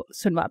رپورٹ آپ کو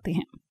سنواتے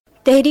ہیں۔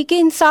 تحریک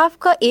انصاف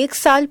کا 1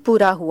 سال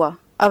پورا ہوا،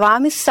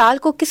 عوام اس سال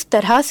کو کس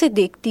طرح سے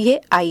دیکھتی ہے،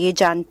 آئیے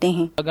جانتے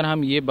ہیں۔ اگر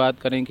ہم یہ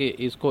بات کریں کہ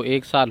اس کو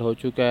 1 سال ہو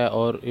چکا ہے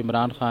اور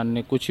عمران خان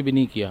نے کچھ بھی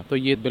نہیں کیا تو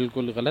یہ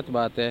بالکل غلط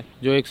بات ہے۔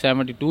 جو ایک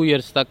 72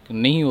 ایئرز تک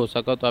نہیں ہو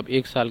سکا تو اب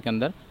 1 سال کے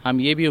اندر ہم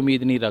یہ بھی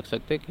امید نہیں رکھ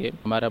سکتے کہ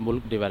ہمارا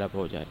ملک ڈیولپ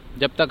ہو جائے۔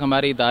 جب تک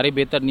ہمارے ادارے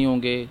بہتر نہیں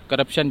ہوں گے،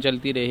 کرپشن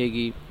چلتی رہے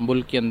گی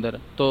ملک کے اندر،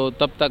 تو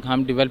تب تک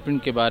ہم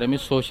ڈیولپمنٹ کے بارے میں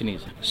سوچ نہیں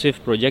سکتے۔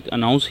 صرف پروجیکٹ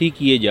اناؤنس ہی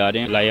کیے جا رہے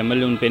ہیں، لائے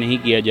عمل ان پہ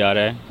نہیں کیا جا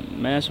رہا ہے۔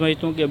 میں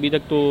سمجھتا ہوں کہ ابھی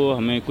تک تو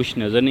ہمیں کچھ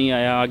نظر نہیں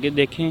آیا، آگے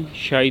دیکھیں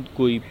شاید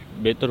کوئی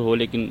بہتر ہو،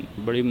 لیکن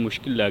بڑی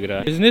مشکل لگ رہا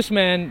ہے۔ بزنس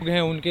مین ہیں،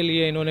 ان کے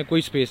لیے انہوں نے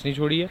کوئی سپیس نہیں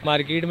چھوڑی ہے،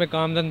 مارکیٹ میں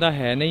کام دھندہ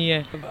ہے نہیں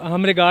ہے۔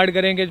 ہم ریگارڈ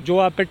کریں کہ جو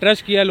آپ پہ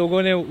ٹرسٹ کیا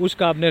لوگوں نے، اس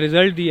کا آپ نے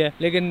ریزلٹ دیا ہے،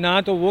 لیکن نہ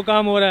تو وہ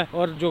کام ہو رہا ہے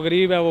اور جو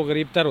غریب ہے وہ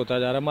غریب تر ہوتا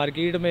جا رہا ہے۔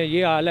 مارکیٹ میں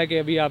یہ حال ہے کہ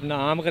ابھی آپ نہ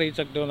آم خرید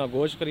سکتے ہو، نہ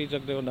گوشت خرید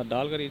سکتے ہو، نہ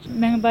دال خرید سکتے ہو۔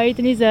 مہنگائی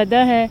اتنی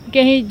زیادہ ہے،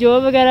 کہیں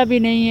جاب وغیرہ بھی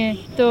نہیں ہے،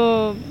 تو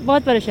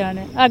بہت پریشان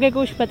ہے۔ آگے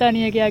کچھ پتہ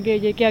نہیں ہے کہ آگے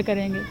یہ کیا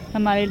کریں گے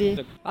ہمارے لیے۔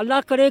 اللہ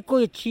کرے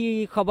کوئی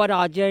اچھی خبر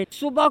آ جائے۔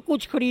 صبح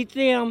کچھ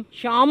خریدتے ہیں ہم،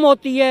 شام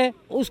ہوتی ہے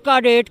اس کا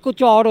ریٹ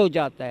کچھ اور ہو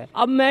جاتا ہے۔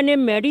 اب میں نے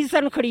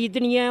میڈیسن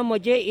خریدنی ہے،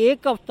 مجھے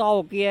 1 ہفتہ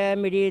ہو گیا ہے،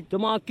 میری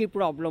دماغ کی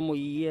پرابلم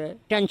ہوئی ہے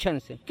ٹینشن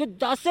سے کہ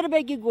 10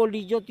 روپے کی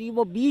گولی جو تھی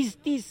وہ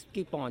 20-30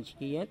 کی پہنچ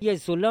گئی ہے۔ یہ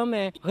ظلم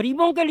ہے۔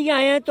 غریبوں کے لیے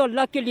آئے ہیں تو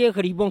اللہ کے لیے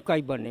غریبوں کا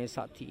ہی بنے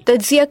ساتھی۔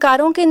 تجزیہ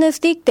کاروں کے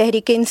نزدیک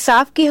تحریک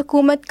انصاف کی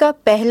حکومت کا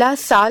پہلا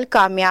سال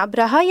کامیاب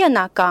رہا یا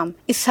ناکام؟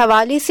 اس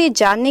حوالے سے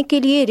جاننے کے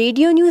لیے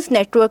ریڈیو نیوز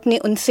نیٹ ورک نے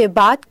ان سے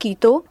بات کی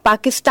تو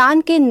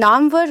پاکستان کے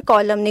نامور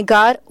کالم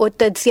نگار اور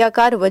تجزیہ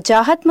کار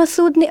وجاہت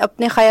مسعود نے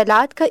اپنے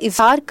خیالات کا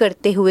اظہار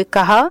کرتے ہوئے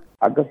کہا،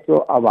 اگر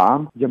تو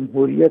عوام،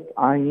 جمہوریت،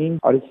 آئین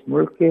اور اس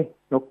ملک کے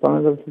نقطہ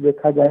نظر سے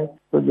دیکھا جائے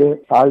تو یہ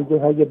سال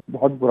جو ہے یہ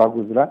بہت برا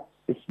گزرا۔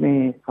 اس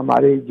میں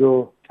ہمارے جو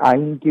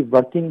آئین کی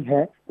ورکنگ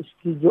ہے اس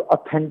کی جو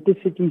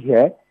اتھینٹسٹی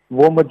ہے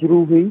وہ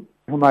مجروح ہوئی،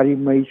 ہماری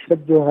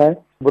معیشت جو ہے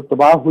وہ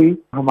تباہ ہوئی،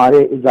 ہمارے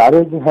ادارے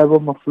جو ہے وہ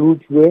مفلوج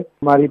ہوئے،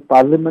 ہماری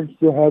پارلیمنٹ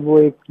جو ہے وہ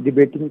ایک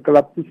ڈیبیٹنگ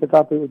کلب کی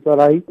سطح پہ اتر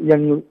آئی،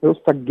 یعنی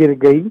اس تک گر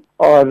گئی۔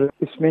 اور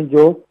اس میں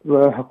جو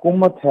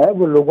حکومت ہے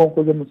وہ لوگوں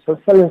کو جو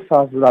مسلسل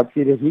احساس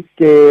دلاتی رہی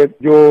کہ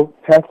جو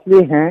فیصلے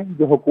ہیں،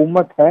 جو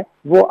حکومت ہے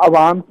وہ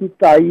عوام کی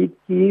تائید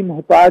کی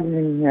محتاج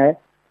نہیں ہے،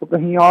 تو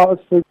کہیں اور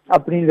سے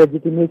اپنی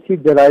لیجیٹیمیسی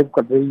ڈرائیو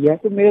کر رہی ہے۔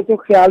 تو میرے تو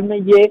خیال میں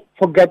یہ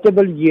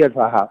فورگیٹیبل ایئر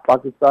رہا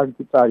پاکستان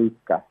کی تاریخ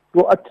کا،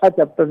 وہ اچھا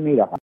چیپٹر نہیں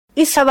رہا۔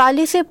 اس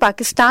حوالے سے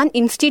Pakistan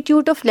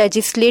institute of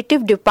legislative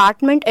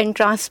department and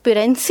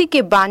transparency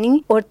کے بانی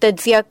اور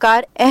تجزیہ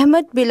کار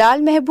احمد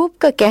بلال محبوب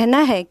کا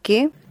کہنا ہے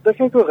کہ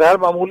دیکھیں کوئی غیر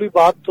معمولی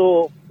بات تو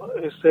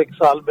اس 1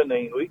 سال میں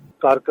نہیں ہوئی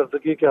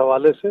کارکردگی کے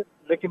حوالے سے،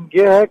 لیکن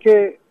یہ ہے کہ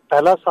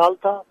پہلا سال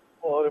تھا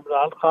اور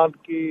عمران خان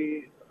کی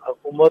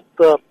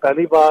حکومت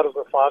پہلی بار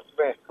وفاق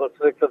میں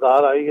برسر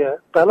اقتدار آئی ہے۔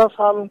 پہلا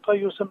سال ان کا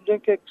یوں سمجھیں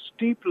کہ ایک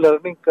اسٹیپ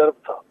لرننگ کرو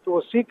تھا، تو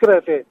وہ سیکھ رہے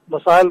تھے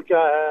مسائل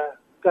کیا ہے،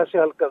 کیسے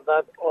حل کرنا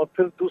ہے۔ اور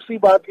پھر دوسری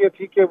بات یہ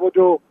تھی کہ وہ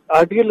جو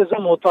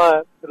آئیڈیلزم ہوتا ہے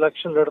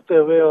الیکشن لڑتے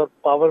ہوئے اور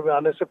پاور میں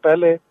آنے سے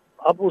پہلے،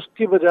 اب اس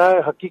کی بجائے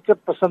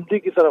حقیقت پسندی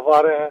کی طرف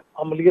آ رہے ہیں،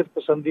 عملیت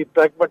پسندی،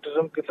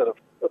 پریگمیٹزم کی طرف۔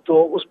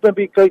 تو اس میں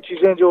بھی کئی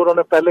چیزیں جو انہوں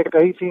نے پہلے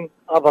کہی تھیں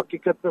اب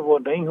حقیقت میں وہ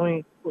نہیں ہوئیں۔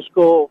 اس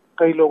کو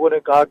کئی لوگوں نے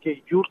کہا کہ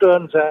یو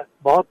ٹرنز ہیں،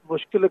 بہت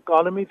مشکل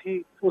اکانومی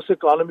تھی، اس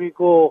اکانومی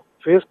کو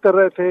فیس کر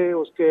رہے تھے،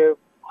 اس کے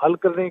حل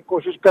کرنے کی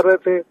کوشش کر رہے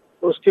تھے،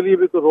 اس کے لیے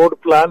بھی کوئی روڈ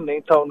پلان نہیں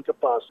تھا ان کے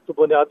پاس۔ تو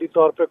بنیادی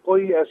طور پہ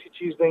کوئی ایسی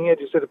چیز نہیں ہے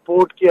جسے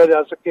رپورٹ کیا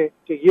جا سکے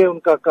کہ یہ ان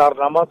کا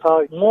کارنامہ تھا۔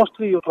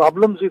 موسٹلی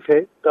پرابلمز ہی تھے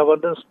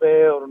گورننس میں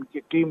اور ان کی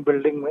ٹیم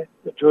بلڈنگ میں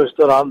جو اس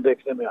دوران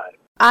دیکھنے میں آئے۔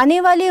 آنے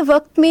والے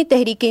وقت میں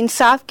تحریک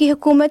انصاف کی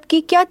حکومت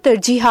کی کیا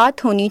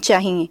ترجیحات ہونی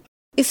چاہیے؟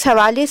 اس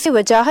حوالے سے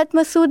وجاہت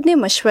مسعود نے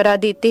مشورہ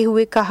دیتے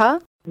ہوئے کہا،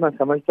 میں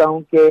سمجھتا ہوں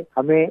کہ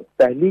ہمیں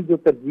پہلی جو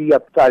ترجیح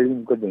اب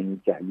تعلیم کو دینی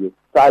چاہیے،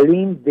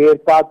 تعلیم دیر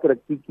پا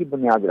ترقی کی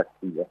بنیاد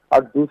رکھتی ہے،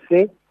 اور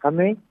دوسرے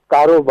ہمیں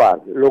کاروبار،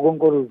 لوگوں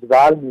کو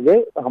روزگار ملے۔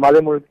 ہمارے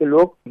ملک کے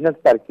لوگ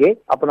محنت کر کے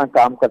اپنا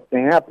کام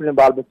کرتے ہیں، اپنے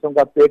بال بچوں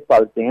کا پیٹ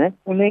پالتے ہیں،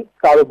 انہیں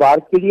کاروبار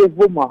کے لیے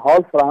وہ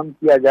ماحول فراہم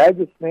کیا جائے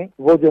جس میں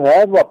وہ جو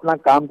ہے وہ اپنا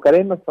کام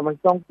کرے۔ میں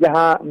سمجھتا ہوں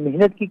جہاں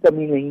محنت کی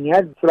کمی نہیں ہے،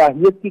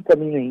 صلاحیت کی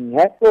کمی نہیں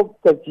ہے، تو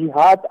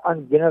ترجیحات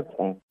ان گنت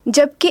ہیں۔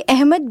 جبکہ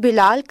احمد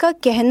بلال کا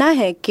کہنا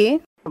ہے کہ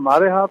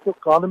ہمارے ہاں تو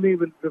economy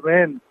will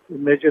remain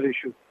major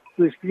issue,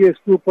 تو اس لیے اس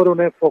کے اوپر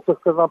انہیں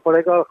فوکس کرنا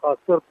پڑے گا، اور خاص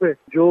طور پہ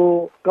جو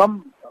کم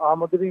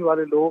آمدنی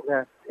والے لوگ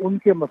ہیں ان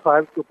کے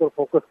مسائل کے اوپر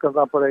فوکس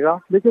کرنا پڑے گا۔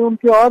 لیکن ان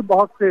کے اور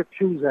بہت سے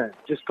ایشوز ہیں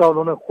جس کا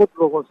انہوں نے خود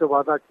لوگوں سے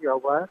وعدہ کیا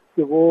ہوا ہے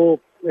کہ وہ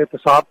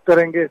احتساب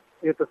کریں گے۔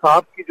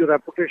 احتساب کی جو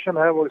ریپوٹیشن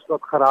ہے وہ اس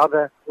وقت خراب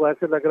ہے، وہ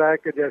ایسے لگ رہا ہے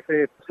کہ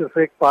جیسے صرف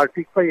ایک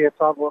پارٹی کا ہی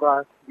احتساب ہو رہا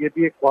ہے۔ یہ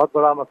بھی ایک بہت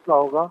بڑا مسئلہ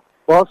ہوگا۔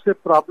 بہت سے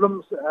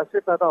پرابلمز ایسے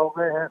پیدا ہو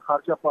گئے ہیں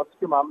خارجہ پالیسی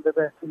کے معاملے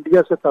میں،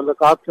 انڈیا سے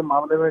تعلقات کے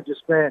معاملے میں،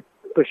 جس میں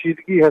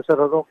کشیدگی ہے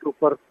سرحدوں کے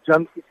اوپر،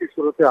 جنگ کی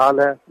صورتحال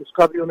ہے، اس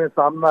کا بھی انہیں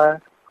سامنا ہے۔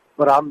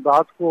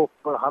 برآمدات کو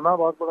بڑھانا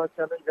بہت بڑا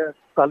چیلنج ہے۔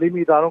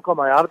 تعلیمی اداروں کا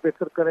معیار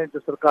بہتر کریں، جو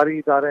سرکاری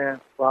ادارے ہیں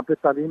وہاں پہ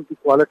تعلیم کی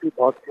کوالٹی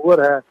بہت پور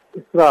ہے۔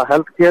 اس طرح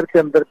ہیلتھ کیئر کے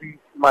اندر بھی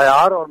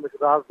معیار اور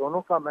مقدار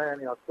دونوں کم ہے،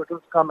 یعنی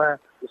ہاسپٹلس کم ہے،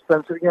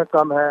 ڈسپینسریاں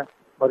کم ہیں،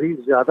 مریض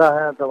زیادہ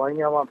ہیں،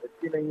 دوائیاں وہاں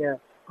ملتی نہیں ہیں۔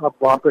 اب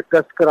وہاں پہ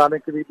ٹیسٹ کرانے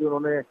کے لیے بھی انہوں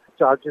نے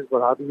چارجز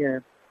بڑھا دیے ہیں۔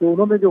 تو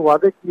انہوں نے جو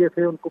وعدے کیے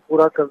تھے ان کو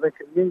پورا کرنے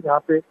کے لیے یہاں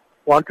پہ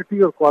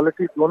کوانٹٹی اور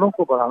کوالٹی دونوں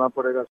کو بڑھانا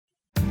پڑے گا۔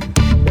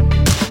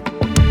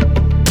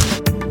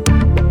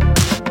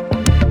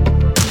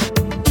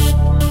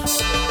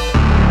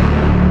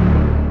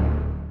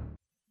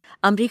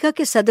 امریکہ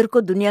کے صدر کو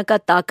دنیا کا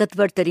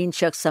طاقتور ترین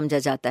شخص سمجھا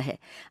جاتا ہے۔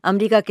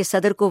 امریکہ کے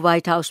صدر کو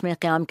وائٹ ہاؤس میں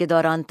قیام کے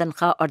دوران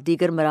تنخواہ اور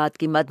دیگر مراد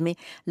کی مد میں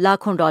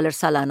لاکھوں ڈالر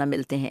سالانہ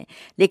ملتے ہیں،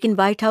 لیکن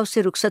وائٹ ہاؤس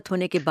سے رخصت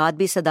ہونے کے بعد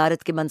بھی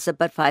صدارت کے منصب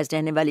پر فائز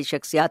رہنے والی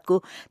شخصیات کو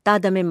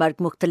تادم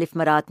مرگ مختلف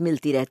مراد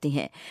ملتی رہتی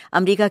ہیں۔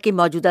 امریکہ کے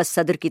موجودہ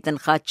صدر کی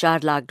تنخواہ 4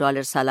 لاکھ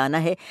ڈالر سالانہ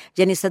ہے،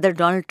 یعنی صدر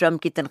ڈونلڈ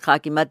ٹرمپ کی تنخواہ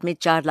کی مد میں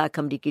 4 لاکھ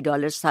امریکی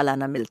ڈالر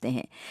سالانہ ملتے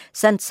ہیں۔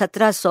 سن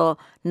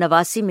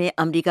 1789 میں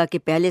امریکہ کے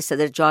پہلے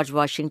صدر جارج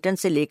واشنگٹن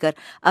سے لے کر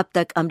اب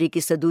تک امریکی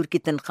صدور کی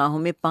تنخواہوں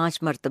میں 5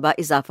 مرتبہ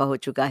اضافہ ہو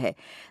چکا ہے۔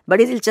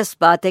 بڑی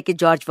دلچسپ بات ہے کہ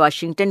جارج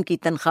واشنگٹن کی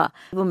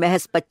تنخواہ وہ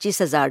محض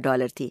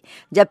 $25,000 تھی،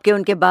 جبکہ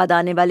ان کے بعد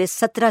آنے والے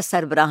 17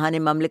 سربراہان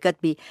مملکت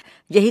بھی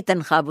یہی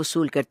تنخواہ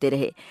وصول کرتے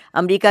رہے۔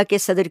 امریکہ کے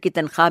صدر کی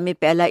تنخواہ میں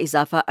پہلا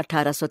اضافہ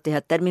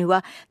 1873 میں ہوا،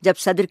 جب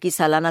صدر کی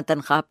سالانہ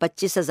تنخواہ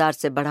 25,000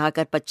 سے بڑھا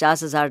کر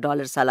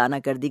 $50,000 سالانہ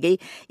کر دی گئی۔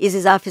 اس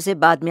اضافے سے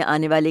بعد میں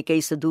آنے والے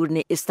کئی صدور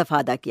نے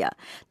استفادہ کیا۔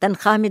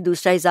 تنخواہ میں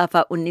دوسرا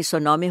اضافہ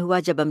 1909 میں ہوا،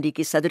 جب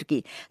امریکی صدر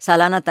کی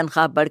سالانہ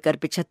تنخواہ بڑھ کر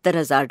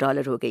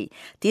 $75,000 ہو گئی۔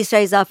 تیسرا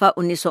اضافہ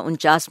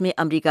 1949 میں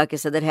امریکہ کے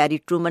صدر ہیری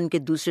ٹرومن کے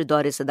دوسرے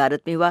دور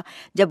صدارت میں ہوا،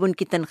 جب ان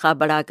کی تنخواہ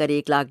بڑھا کر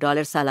 $1 لاکھ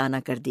سالانہ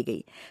کر دی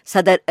گئی۔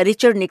 صدر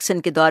رچرڈ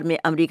نکسن کے دور میں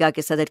امریکہ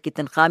کے صدر کی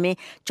تنخواہ میں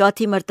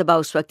چوتھی مرتبہ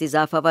اس وقت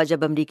اضافہ ہوا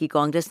جب امریکی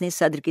کانگریس نے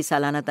صدر کی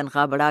سالانہ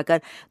تنخواہ بڑھا کر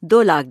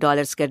 $2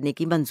 لاکھ کرنے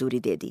کی منظوری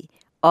دے دی۔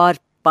 اور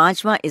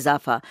 5واں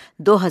اضافہ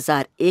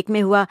 2001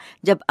 میں ہوا،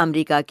 جب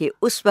امریکہ کے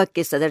اس وقت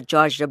کے صدر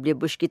جارج ڈبلیو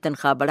بش کی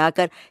تنخواہ بڑھا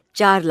کر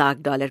 $4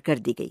 لاکھ کر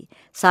دی گئی۔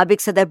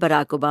 سابق صدر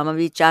براک اوباما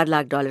بھی $4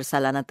 لاکھ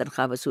سالانہ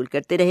تنخواہ وصول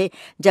کرتے رہے،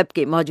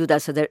 جبکہ موجودہ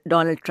صدر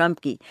ڈونلڈ ٹرمپ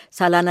کی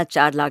سالانہ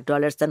 $4 لاکھ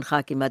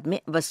تنخواہ کی مد میں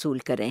وصول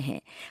کر رہے ہیں۔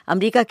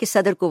 امریکہ کے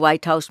صدر کو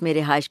وائٹ ہاؤس میں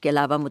رہائش کے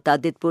علاوہ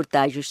متعدد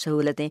پرتعیش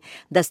سہولتیں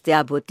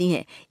دستیاب ہوتی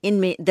ہیں۔ ان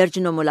میں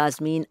درجنوں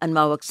ملازمین،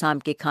 انواع و اقسام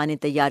کے کھانے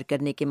تیار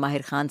کرنے کے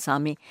ماہر خان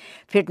سامے،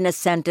 فٹنس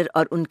سینٹر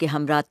اور ان کے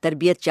ہمراہ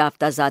تربیت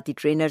یافتہ ذاتی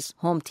ٹرینرز،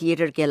 ہوم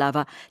تھیٹر کے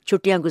علاوہ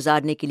چھٹیاں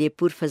گزارنے کے لیے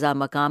پرفضا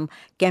مقام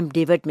کیمپ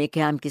ڈیوڈ میں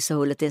قیام کی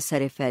سہولتیں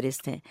سر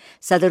فہرست ہیں۔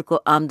 صدر کو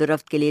آمد و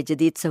رفت کے لیے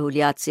جدید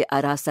سہولیات سے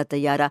آراستہ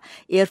طیارہ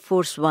ایئر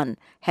فورس 1،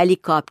 ہیلی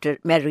کاپٹر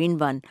میرین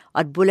 1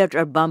 اور بلٹ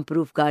اور بم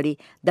پروف گاڑی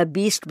دی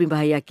بیسٹ بھی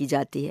مہیا کی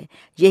جاتی ہے۔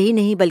 یہی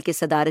نہیں بلکہ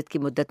صدارت کی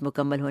مدت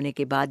مکمل ہونے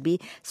کے بعد بھی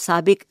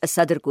سابق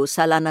صدر کو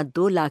سالانہ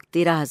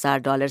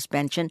 $2,13,000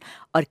 پینشن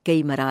اور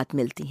کئی مراد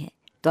ملتی ہیں۔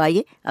 تو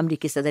آئیے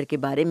امریکی صدر کے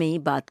بارے میں ہی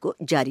بات کو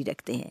جاری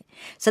رکھتے ہیں۔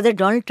 صدر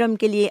ڈونلڈ ٹرمپ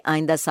کے لیے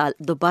آئندہ سال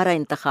دوبارہ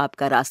انتخاب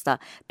کا راستہ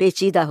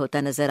پیچیدہ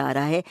ہوتا نظر آ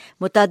رہا ہے۔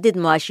 متعدد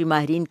معاشی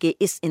ماہرین کے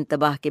اس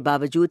انتباہ کے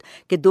باوجود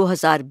کہ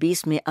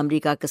 2020 میں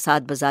امریکہ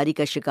کساد بازاری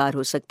کا شکار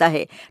ہو سکتا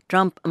ہے،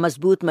 ٹرمپ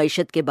مضبوط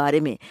معیشت کے بارے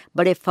میں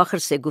بڑے فخر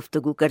سے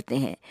گفتگو کرتے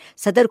ہیں۔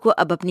 صدر کو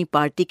اب اپنی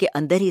پارٹی کے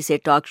اندر ہی سے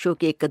ٹاک شو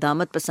کے ایک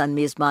قدامت پسند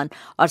میزبان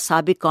اور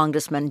سابق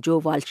کانگریس مین جو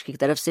والش کی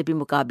طرف سے بھی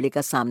مقابلے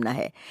کا سامنا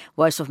ہے۔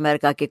 وائس آف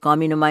امریکہ کے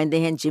قومی نمائندے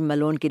ہیں جم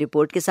ملون کی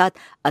رپورٹ کے ساتھ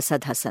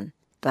اسد حسن۔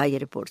 تو آئیے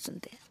رپورٹ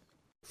سنتے ہیں۔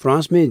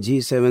 فرانس میں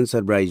G7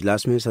 سربراہ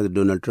اجلاس میں صدر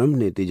ڈونلڈ ٹرمپ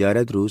نے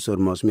تجارت، روس اور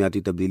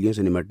موسمیاتی تبدیلیوں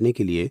سے نمٹنے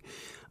کے لیے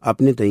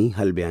اپنے تئیں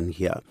حل بیان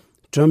کیا۔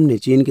 ٹرمپ نے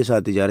چین کے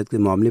ساتھ تجارت کے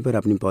معاملے پر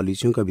اپنی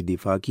پالیسیوں کا بھی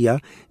دفاع کیا،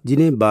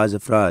 جنہیں بعض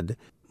افراد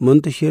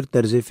منتشر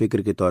طرز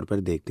فکر کے طور پر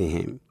دیکھتے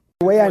ہیں۔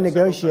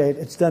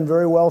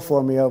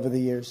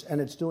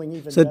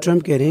 صدر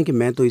ٹرمپ کہہ رہے ہیں کہ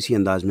میں تو اسی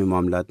انداز میں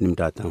معاملات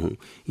نمٹاتا ہوں۔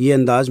 یہ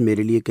انداز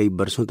میرے لیے کئی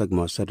برسوں تک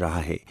مؤثر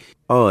رہا ہے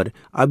اور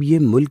اب یہ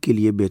ملک کے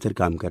لیے بہتر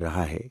کام کر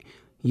رہا ہے۔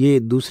 یہ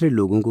دوسرے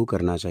لوگوں کو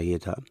کرنا چاہیے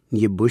تھا،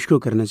 یہ بش کو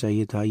کرنا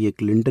چاہیے تھا، یہ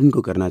کلنٹن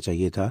کو کرنا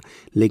چاہیے تھا،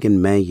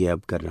 لیکن میں یہ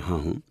اب کر رہا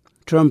ہوں۔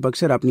 ٹرمپ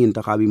اکثر اپنی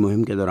انتخابی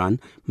مہم کے دوران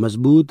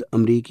مضبوط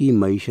امریکی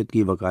معیشت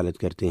کی وکالت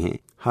کرتے ہیں۔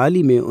 حال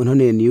ہی میں انہوں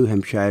نے نیو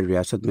ہیمپشائر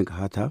ریاست میں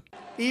کہا تھا،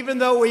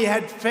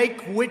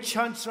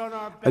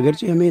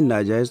 اگرچہ ہمیں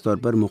ناجائز طور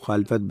پر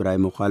مخالفت برائے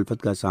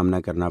مخالفت کا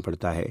سامنا کرنا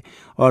پڑتا ہے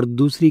اور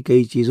دوسری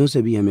کئی چیزوں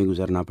سے بھی ہمیں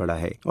گزرنا پڑا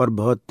ہے اور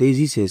بہت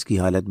تیزی سے اس کی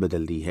حالت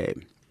بدل دی ہے،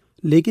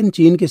 لیکن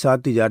چین کے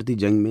ساتھ تجارتی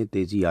جنگ میں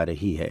تیزی آ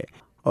رہی ہے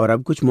اور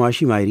اب کچھ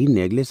معاشی ماہرین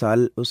نے اگلے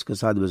سال اس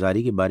کساد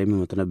بازاری کے بارے میں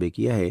متنبع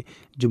کیا ہے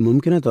جو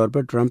ممکنہ طور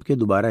پر ٹرمپ کے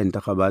دوبارہ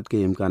انتخابات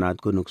کے امکانات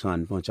کو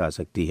نقصان پہنچا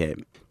سکتی ہے۔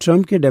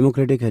 ٹرمپ کے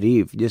ڈیموکریٹک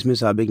حریف، جس میں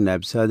سابق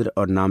نائب صدر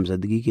اور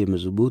نامزدگی کے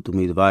مضبوط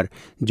امیدوار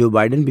جو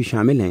بائیڈن بھی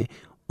شامل ہیں،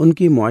 ان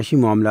کی معاشی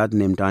معاملات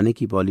نمٹانے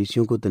کی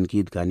پالیسیوں کو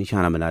تنقید کا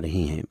نشانہ بنا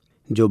رہی ہیں۔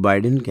 جو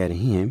بائیڈن کہہ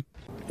رہی ہیں،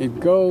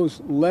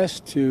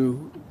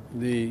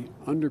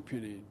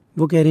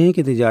 وہ کہہ رہے ہیں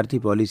کہ تجارتی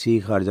پالیسی،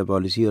 خارجہ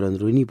پالیسی اور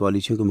اندرونی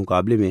پالیسیوں کے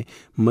مقابلے میں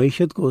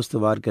معیشت کو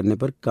استوار کرنے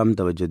پر کم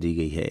توجہ دی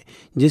گئی ہے،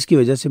 جس کی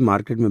وجہ سے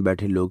مارکیٹ میں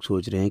بیٹھے لوگ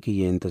سوچ رہے ہیں کہ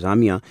یہ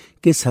انتظامیہ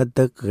کس حد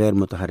تک غیر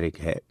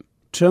متحرک ہے۔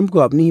 ٹرمپ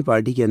کو اپنی ہی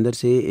پارٹی کے اندر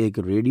سے ایک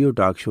ریڈیو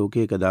ٹاک شو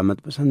کے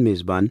قدامت پسند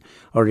میزبان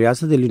اور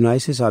ریاست الینوائے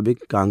سے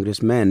سابق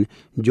کانگریس مین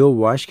جو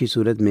واش کی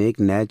صورت میں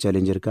ایک نئے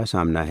چیلنجر کا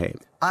سامنا ہے۔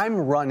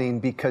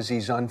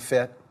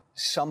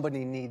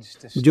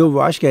 جو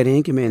واش کہہ رہے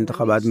ہیں کہ میں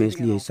انتخابات میں اس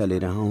لیے حصہ لے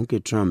رہا ہوں کہ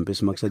ٹرمپ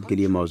اس مقصد کے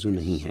لیے موزوں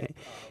نہیں ہے۔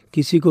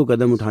 کسی کو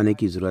قدم اٹھانے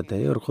کی ضرورت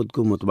ہے اور خود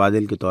کو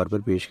متبادل کے طور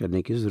پر پیش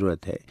کرنے کی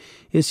ضرورت ہے۔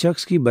 اس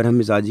شخص کی برہم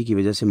مزاجی کی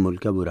وجہ سے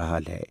ملک کا برا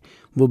حال ہے،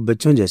 وہ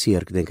بچوں جیسی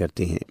حرکتیں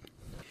کرتے ہیں۔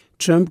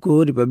 ٹرمپ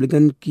کو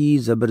ریپبلکن کی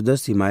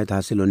زبردست حمایت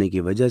حاصل ہونے کی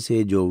وجہ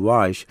سے جو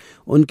واش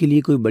ان کے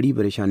لیے کوئی بڑی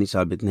پریشانی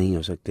ثابت نہیں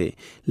ہو سکتے،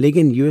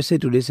 لیکن یو ایس اے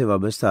ٹوڈے سے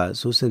وابستہ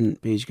سوسن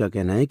پیج کا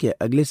کہنا ہے کہ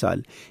اگلے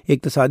سال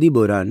اقتصادی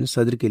بحران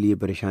صدر کے لیے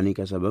پریشانی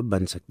کا سبب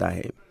بن سکتا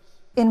ہے۔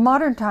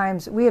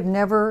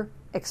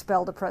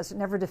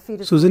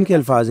 سوزن کے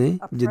الفاظ ہیں،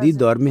 جدید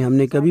دور میں ہم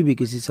نے کبھی بھی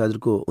کسی صدر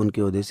کو ان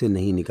کے عہدے سے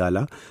نہیں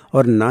نکالا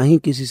اور نہ ہی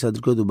کسی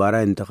صدر کو دوبارہ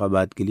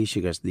انتخابات کے لیے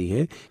شکست دی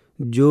ہے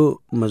جو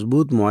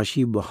مضبوط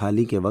معاشی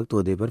بحالی کے وقت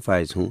عہدے پر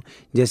فائز ہوں،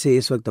 جیسے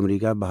اس وقت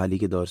امریکہ بحالی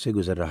کے دور سے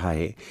گزر رہا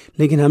ہے،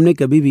 لیکن ہم نے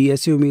کبھی بھی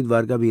ایسے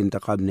امیدوار کا بھی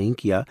انتخاب نہیں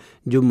کیا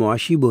جو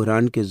معاشی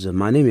بحران کے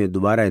زمانے میں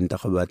دوبارہ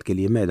انتخابات کے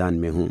لیے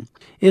میدان میں ہوں۔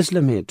 اس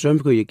لمحے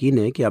ٹرمپ کو یقین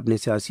ہے کہ اپنے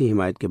سیاسی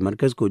حمایت کے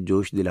مرکز کو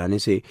جوش دلانے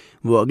سے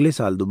وہ اگلے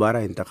سال دوبارہ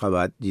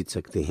انتخابات جیت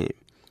سکتے ہیں۔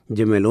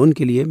 جم میلون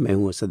کے لیے میں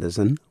ہوں Asad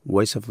Hassan,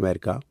 voice of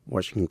America,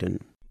 Washington.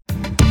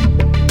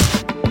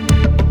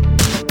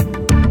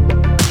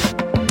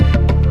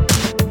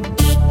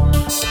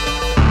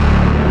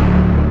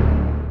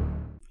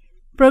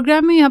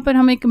 Programme میں یہاں پر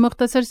ہم ایک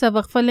مختصر سا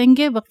وقفہ لیں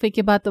گے، وقفے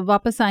کے بعد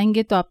واپس آئیں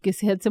گے تو آپ کی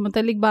صحت سے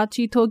متعلق بات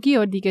چیت ہوگی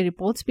اور دیگر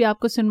رپورٹس بھی آپ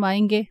کو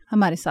سنوائیں گے۔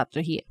 ہمارے ساتھ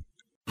رہیے۔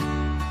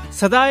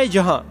 صدائے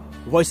جہاں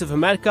وائس آف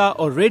امریکہ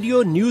اور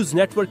ریڈیو نیوز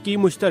نیٹ ورک کی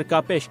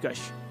مشترکہ پیشکش۔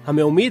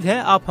 ہمیں امید ہے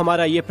آپ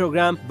ہمارا یہ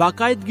پروگرام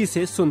باقاعدگی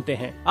سے سنتے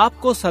ہیں۔ آپ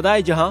کو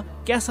صدائے جہاں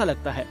کیسا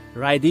لگتا ہے؟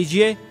 رائے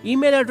دیجیے۔ ای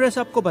میل ایڈریس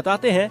آپ کو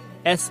بتاتے ہیں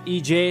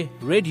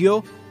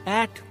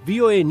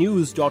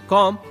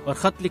sejradio@voanews.com اور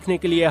خط لکھنے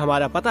کے لیے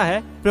ہمارا پتہ ہے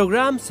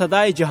پروگرام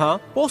صدائے جہاں،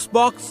 پوسٹ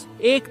باکس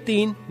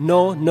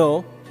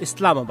 1399،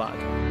 اسلام آباد۔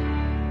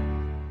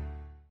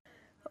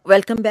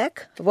 Welcome back.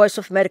 Voice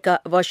of America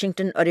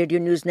Washington اور ریڈیو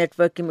نیوز نیٹ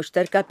ورک کی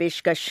مشترکہ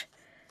پیشکش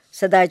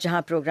صدائے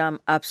جہاں پروگرام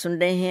آپ سن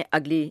رہے ہیں۔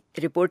 اگلی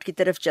رپورٹ کی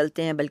طرف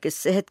چلتے ہیں، بلکہ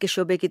صحت کے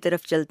شعبے کی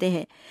طرف چلتے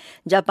ہیں۔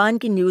 جاپان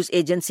کی نیوز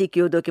ایجنسی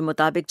کیودو کے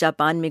مطابق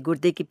جاپان میں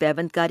گردے کی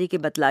پیوند کاری کے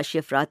متلاشی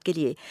افراد کے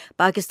لیے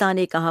پاکستان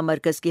ایک اہم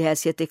مرکز کی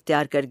حیثیت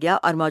اختیار کر گیا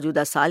اور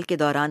موجودہ سال کے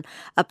دوران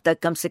اب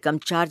تک کم سے کم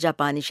 4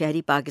 جاپانی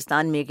شہری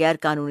پاکستان میں غیر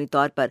قانونی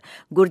طور پر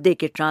گردے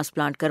کے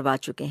ٹرانسپلانٹ کروا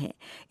چکے ہیں۔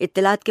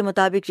 اطلاعات کے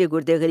مطابق یہ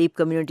گردے غریب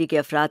کمیونٹی کے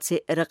افراد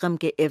سے رقم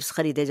کے عوض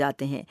خریدے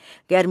جاتے ہیں۔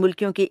 غیر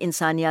ملکیوں کی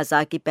انسانی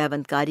اعضاء کی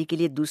پیوند کاری کے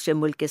لیے دوسرے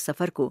ملک کے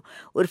سفر کو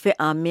عرف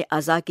عام میں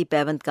اعضاء کی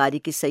پیوند کاری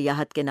کی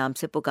سیاحت کے نام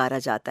سے پکارا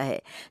جاتا ہے۔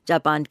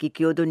 جاپان کی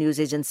کیودو نیوز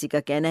ایجنسی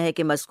کا کہنا ہے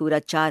کہ مذکورہ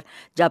 4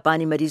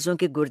 جاپانی مریضوں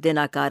کے گردے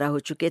ناکارہ ہو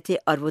چکے تھے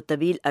اور وہ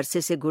طویل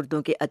عرصے سے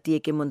گردوں کے عطیے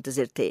کے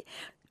منتظر تھے۔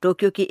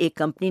 ٹوکیو کی ایک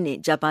کمپنی نے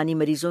جاپانی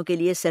مریضوں کے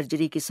لیے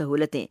سرجری کی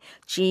سہولتیں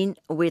چین،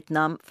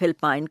 ویتنام،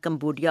 فلپائن،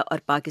 کمبوڈیا اور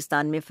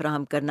پاکستان میں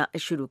فراہم کرنا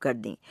شروع کر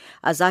دیں۔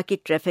 اعضاء کی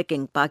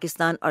ٹریفکنگ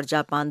پاکستان اور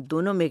جاپان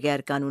دونوں میں غیر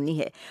قانونی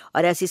ہے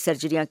اور ایسی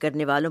سرجریاں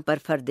کرنے والوں پر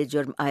فرد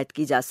جرم عائد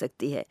کی جا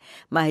سکتی ہے۔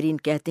 ماہرین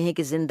کہتے ہیں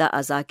کہ زندہ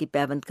اعضاء کی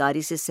پیوند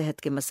کاری سے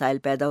صحت کے مسائل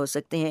پیدا ہو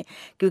سکتے ہیں،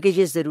 کیونکہ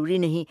یہ ضروری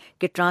نہیں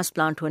کہ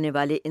ٹرانسپلانٹ ہونے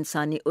والے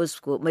انسانی عضو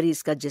کو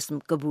مریض کا جسم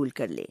قبول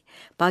کر لے۔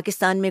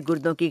 پاکستان میں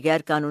گردوں کی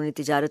غیر قانونی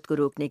تجارت کو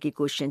روکنے کی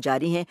کوششیں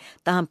جاری ہیں،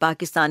 تاہم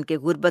پاکستان کے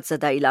غربت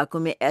زدہ علاقوں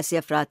میں ایسے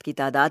افراد کی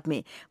تعداد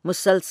میں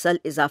مسلسل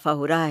اضافہ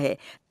ہو رہا ہے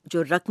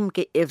جو رقم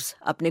کے عوض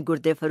اپنے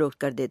گردے فروخت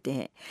کر دیتے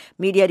ہیں۔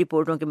 میڈیا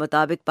رپورٹوں کے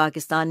مطابق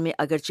پاکستان میں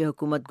اگرچہ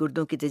حکومت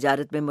گردوں کی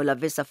تجارت میں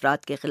ملوث افراد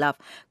کے خلاف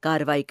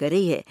کارروائی کر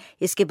رہی ہے،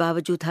 اس کے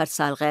باوجود ہر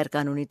سال غیر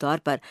قانونی طور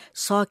پر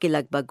 100 کے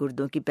لگ بھگ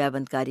گردوں کی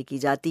پیوند کاری کی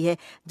جاتی ہے،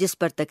 جس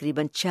پر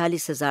تقریباً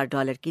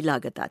 $46,000 کی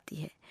لاگت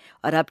آتی ہے۔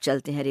 اور اب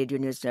چلتے ہیں ریڈیو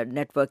نیوز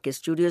نیٹ ورک کے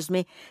اسٹوڈیوز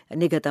میں.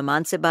 نگہت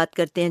امان سے بات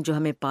کرتے ہیں جو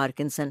ہمیں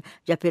پارکنسن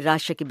یا پھر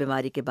راشا کی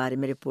بیماری کے بارے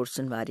میں رپورٹ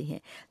سنوا رہی ہیں.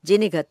 جی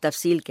نگہت،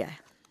 تفصیل کیا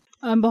ہے؟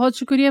 بہت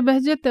شکریہ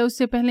بہجت. اس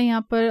سے پہلے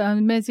یہاں پر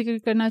میں ذکر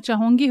کرنا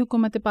چاہوں گی،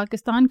 حکومت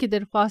پاکستان کی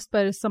درخواست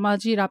پر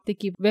سماجی رابطے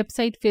کی ویب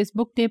سائٹ فیس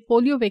بک نے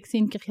پولیو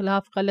ویکسین کے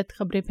خلاف غلط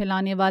خبریں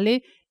پھیلانے والے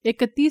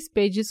 31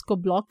 پیجز کو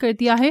بلاک کر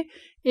دیا ہے.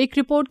 ایک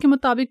رپورٹ کے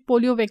مطابق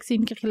پولیو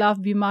ویکسین کے خلاف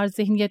بیمار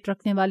ذہنیت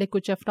رکھنے والے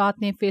کچھ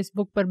افراد نے فیس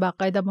بک پر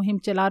باقاعدہ مہم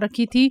چلا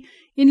رکھی تھی.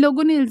 ان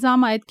لوگوں نے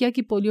الزام عائد کیا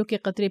کہ پولیو کے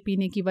قطرے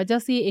پینے کی وجہ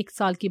سے 1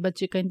 سال کی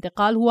بچے کا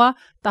انتقال ہوا.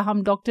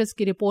 تاہم ڈاکٹرز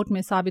کی رپورٹ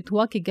میں ثابت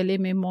ہوا کہ گلے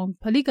میں مونگ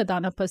پھلی کا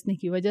دانہ پھنسنے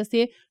کی وجہ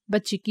سے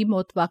بچی کی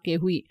موت واقع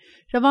ہوئی.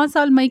 رواں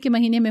سال مئی کے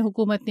مہینے میں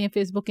حکومت نے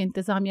فیس بک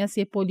انتظامیہ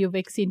سے پولیو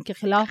ویکسین کے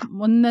خلاف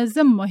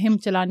منظم مہم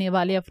چلانے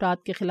والے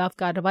افراد کے خلاف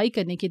کارروائی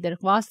کرنے کی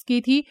درخواست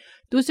کی تھی.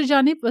 دوسری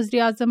جانب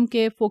وزیراعظم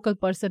کے فوکل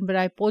پرسن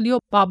برائے پولیو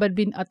بابر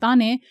بن عطا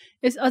نے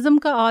اس عزم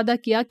کا اعادہ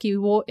کیا کہ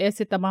وہ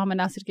ایسے تمام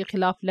عناصر کے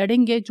خلاف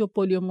لڑیں گے جو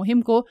پولیو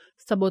مہم کو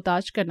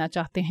سبوتاج کرنا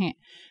چاہتے ہیں.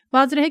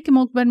 واضح ہے کہ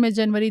ملک بھر میں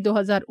جنوری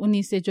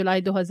 2019 سے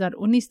جولائی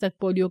 2019 تک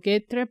پولیو کے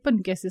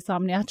 53 کیسز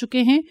سامنے آ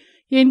چکے ہیں.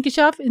 یہ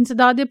انکشاف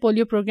انسداد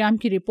پولیو پروگرام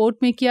کی رپورٹ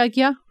میں کیا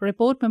گیا.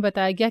 رپورٹ میں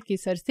بتایا گیا کہ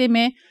اس عرصے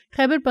میں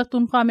خیبر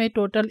پختونخوا میں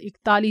ٹوٹل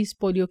 41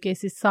 پولیو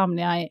کیسز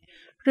سامنے آئے.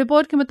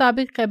 رپورٹ کے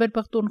مطابق خیبر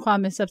پختونخوا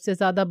میں سب سے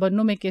زیادہ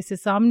بنوں میں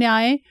کیسز سامنے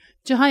آئے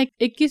جہاں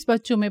 21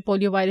 بچوں میں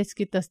پولیو وائرس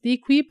کی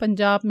تصدیق ہوئی.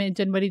 پنجاب میں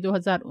جنوری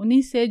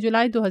 2019 سے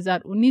جولائی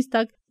 2019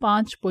 تک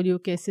 5 پولیو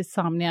کیسز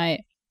سامنے آئے.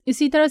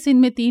 اسی طرح سندھ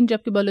میں 3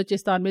 جبکہ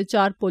بلوچستان میں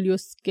 4 پولیو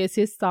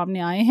کیسز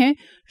سامنے آئے ہیں.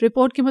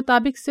 رپورٹ کے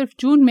مطابق صرف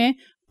جون میں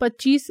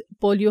 25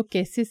 پولیو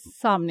کیسز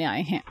سامنے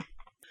آئے ہیں.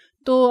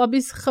 تو اب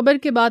اس خبر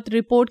کے بعد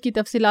رپورٹ کی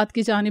تفصیلات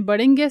کی جانب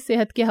بڑھیں گے.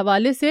 صحت کے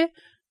حوالے سے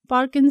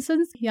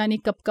پارکنسنز یعنی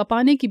کپ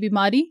کپانے کی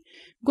بیماری،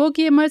 گو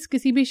کہ یہ مرض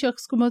کسی بھی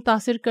شخص کو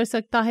متاثر کر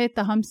سکتا ہے،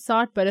 تاہم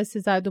 60 برس سے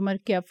زائد عمر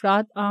کے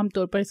افراد عام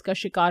طور پر اس کا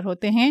شکار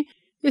ہوتے ہیں.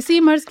 اسی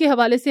مرض کے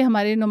حوالے سے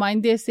ہمارے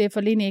نمائندے سیف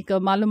علی نے ایک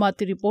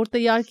معلوماتی رپورٹ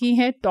تیار کی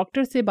ہے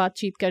ڈاکٹر سے بات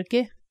چیت کر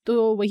کے،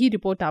 تو وہی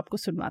رپورٹ آپ کو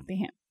سنواتے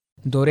ہیں.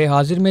 دور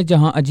حاضر میں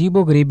جہاں عجیب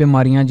و غریب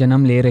بیماریاں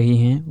جنم لے رہی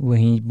ہیں،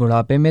 وہیں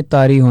بڑھاپے میں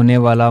طاری ہونے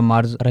والا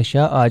مرض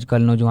رشا آج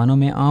کل نوجوانوں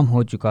میں عام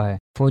ہو چکا ہے.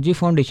 فوجی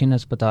فاؤنڈیشن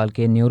اسپتال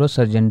کے neuro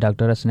surgeon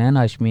doctor Hasnain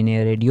Hashmi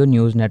نے ریڈیو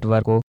نیوز نیٹ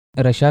ورک کو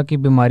رشا کی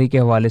بیماری کے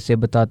حوالے سے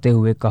بتاتے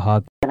ہوئے کہا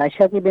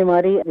رشا کی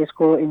بیماری، جس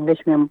کو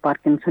انگلش میں ہم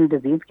پارکنسن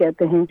ڈیزیز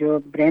کہتے ہیں، جو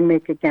برین میں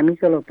ایک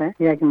کیمیکل ہوتا ہے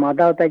یا ایک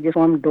مادہ ہوتا ہے جس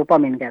کو ہم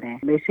ڈوپامین کہہ رہے ہیں،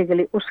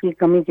 بیسیکلی اس کی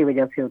کمی کی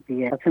وجہ سے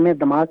ہوتی ہے. اصل میں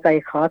دماغ کا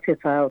ایک خاص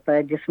حصہ ہوتا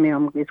ہے جس میں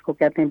ہم اس کو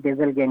کہتے ہیں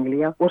بیزل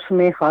گینگلیا. اس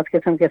میں خاص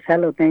قسم کے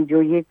سیل ہوتے ہیں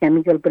جو یہ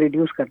کیمیکل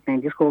پروڈیوس کرتے ہیں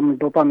جس کو ہم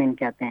ڈوپامین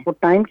کہتے ہیں. وہ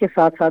ٹائم کے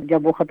ساتھ ساتھ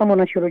جب وہ ختم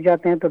ہونا شروع ہو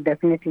جاتے ہیں تو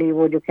ڈیفینیٹلی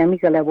وہ جو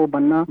کیمیکل ہے وہ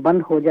بننا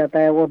بند ہو جاتا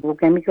ہے. وہ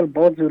کیمیکل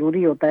بہت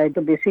ضروری ہوتا ہے،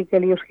 تو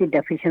بیسیکلی اس کی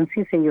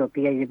ڈیفیشنسی سے ہی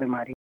ہوتی ہے یہ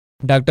بیماری.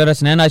 ڈاکٹر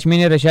حسنین ہاشمی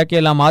نے رشا کے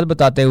علامات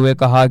بتاتے ہوئے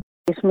کہا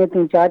اس میں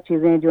 3-4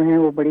 چیزیں جو ہیں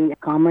وہ بڑی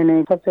کامن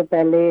ہیں. سب سے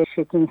پہلے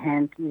شیکنگ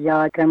ہینڈ یا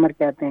ٹریمر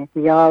کہتے ہیں،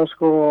 یا اس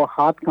کو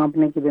ہاتھ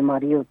کانپنے کی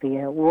بیماری ہوتی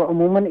ہے. وہ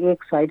عموماً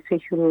ایک سائڈ سے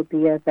شروع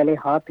ہوتی ہے، پہلے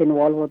ہاتھ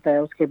انوالو ہوتا ہے،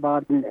 اس کے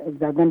بعد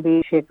گردن بھی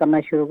شیک کرنا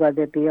شروع کر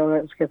دیتی ہے اور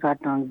اس کے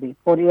ساتھ ٹانگ بھی.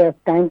 اور یہ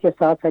ٹائم کے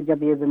ساتھ ساتھ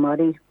جب یہ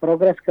بیماری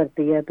پروگریس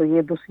کرتی ہے تو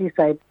یہ دوسری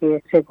سائڈ کے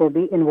حصے کو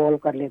بھی انوالو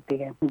کر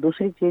لیتی ہے.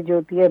 دوسری چیز جو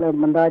ہوتی ہے،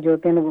 بندہ جو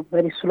ہوتے ہیں وہ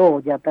ویری سلو ہو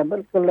جاتا ہے،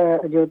 بالکل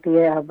جو ہوتی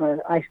ہے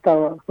آہستہ،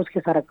 اس کے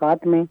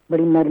حرکات میں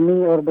بڑی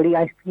نرمی اور بڑی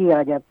آہستگی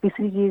آ جاتی.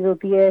 تیسری چیز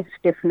ہوتی ہے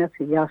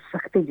اسٹیفنس یا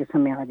سختی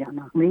جسم میں آ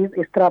جانا. مریض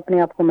اس طرح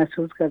اپنے آپ کو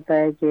محسوس کرتا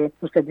ہے کہ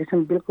اس کا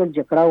جسم بالکل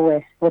جکڑا ہوا ہے.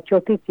 اور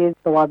چوتھی چیز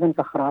توازن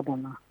کا خراب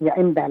ہونا یا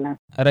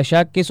امبیلنس.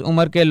 رشا کس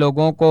عمر کے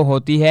لوگوں کو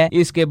ہوتی ہے،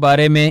 اس کے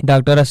بارے میں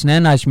ڈاکٹر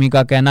حسنین ہاشمی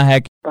کا کہنا ہے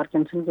کہ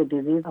پارکنسن کی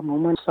ڈیزیز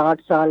عموماً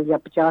 60 سال یا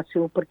 50 سے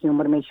اوپر کی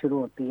عمر میں شروع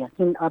ہوتی ہے،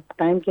 لیکن اب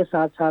ٹائم کے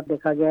ساتھ ساتھ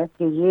دیکھا گیا ہے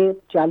کہ یہ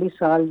 40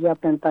 سال یا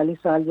 45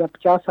 سال یا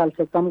 50 سال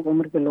سے کم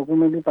عمر کے لوگوں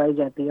میں بھی پائی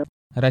جاتی ہے.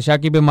 رشا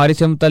کی بیماری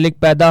سے متعلق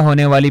پیدا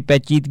ہونے والی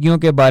پیچیدگیوں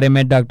کے بارے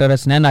میں ڈاکٹر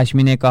حسنین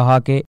ہاشمی نے کہا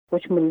کہ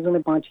کچھ مریضوں میں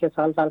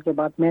 5-6 سال کے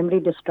بعد میموری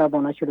ڈسٹرب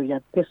ہونا شروع ہو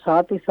جاتا ہے. پھر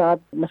ساتھ ہی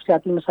ساتھ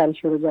نفسیاتی مسائل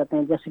شروع ہو جاتے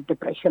ہیں، جیسے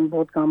ڈپریشن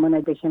بہت کامن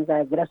ہے، پیشنٹ کا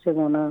ایگریسو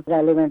ہونا،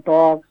 ریلیونٹ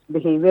ٹاک،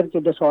 بیہیویئر کے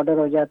ڈس آرڈر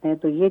ہو جاتے ہیں.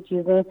 تو یہ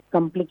چیزیں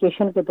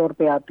کمپلیکیشن کے طور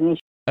پہ آتی ہیں.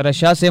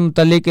 رشا سے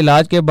متعلق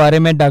علاج کے بارے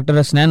میں ڈاکٹر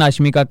حسنین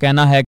ہاشمی کا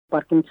کہنا ہے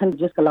پارکنسن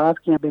جس کلاس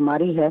کی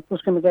بیماری ہے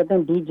اس کو میں کہتے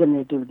ہیں ڈی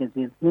جنریٹو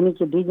ڈیزیز. یعنی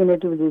کہ ڈی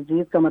جنریٹو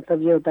ڈیزیز کا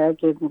مطلب یہ ہوتا ہے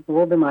کہ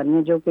وہ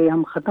بیماریاں جو کہ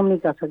ہم ختم نہیں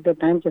کر سکتے،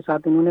 ٹائم کے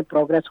ساتھ انہوں نے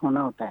پروگریس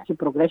ہونا ہوتا ہے.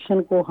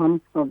 پروگریشن کو ہم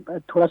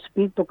تھوڑا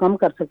سپیڈ تو کم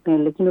کر سکتے ہیں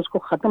لیکن اس کو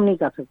ختم نہیں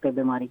کر سکتے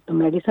بیماری. تو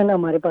میڈیسن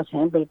ہمارے پاس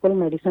ہیں، بالکل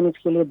میڈیسن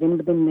اس کے لیے دن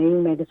بدن نئی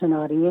میڈیسن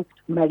آ رہی ہے.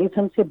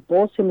 میڈیسن سے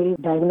بہت سے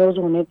مریض ڈائگنوز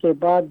ہونے کے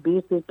بعد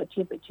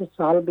 20-25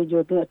 سال بھی جو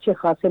ہوتے ہیں اچھے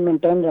خاصے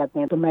مینٹین رہتے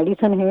ہیں. تو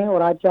میڈیسن ہے،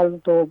 اور آج کل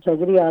تو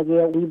سرجری آ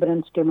گیا، ای برین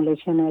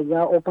اسٹیمولیشن ہے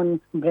یا اوپن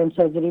برین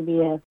سرجری بھی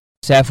ہے.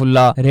 Saif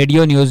Ullah,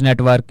 radio news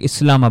net work,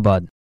 اسلام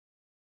آباد.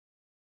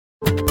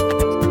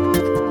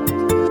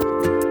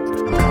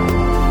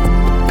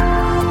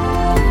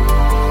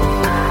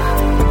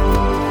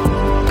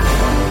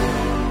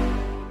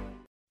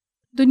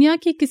 دنیا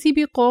کی کسی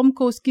بھی قوم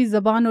کو اس کی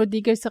زبان اور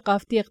دیگر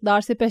ثقافتی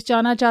اقدار سے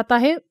پہچانا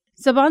جاتا ہے.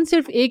 زبان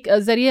صرف ایک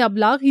ذریعہ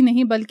ابلاغ ہی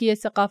نہیں بلکہ یہ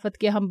ثقافت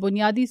کے اہم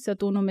بنیادی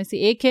ستونوں میں سے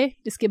ایک ہے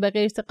جس کے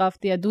بغیر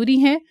ثقافتیں ادھوری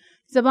ہیں۔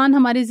 زبان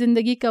ہماری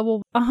زندگی کا وہ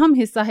اہم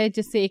حصہ ہے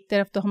جس سے ایک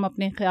طرف تو ہم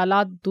اپنے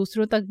خیالات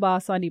دوسروں تک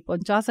بآسانی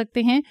پہنچا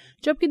سکتے ہیں،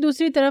 جبکہ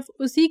دوسری طرف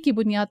اسی کی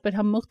بنیاد پر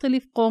ہم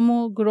مختلف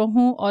قوموں،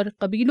 گروہوں اور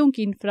قبیلوں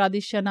کی انفرادی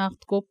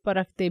شناخت کو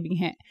پرکھتے بھی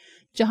ہیں۔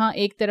 جہاں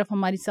ایک طرف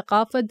ہماری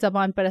ثقافت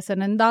زبان پر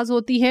اثر انداز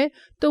ہوتی ہے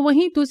تو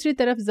وہیں دوسری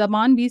طرف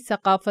زبان بھی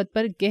ثقافت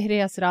پر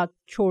گہرے اثرات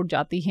چھوڑ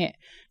جاتی ہے،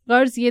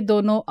 غرض یہ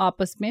دونوں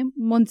آپس میں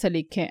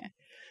منسلک ہیں۔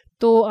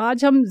 تو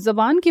آج ہم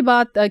زبان کی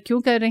بات کیوں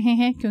کر رہے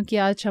ہیں؟ کیونکہ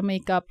آج ہم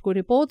ایک آپ کو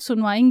رپورٹ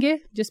سنوائیں گے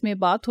جس میں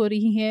بات ہو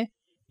رہی ہے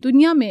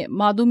دنیا میں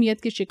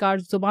معدومیت کے شکار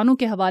زبانوں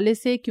کے حوالے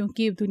سے،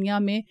 کیونکہ دنیا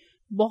میں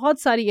بہت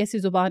ساری ایسی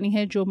زبانیں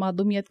ہیں جو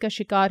معدومیت کا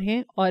شکار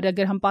ہیں، اور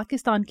اگر ہم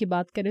پاکستان کی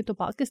بات کریں تو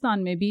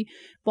پاکستان میں بھی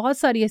بہت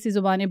ساری ایسی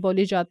زبانیں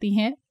بولی جاتی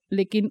ہیں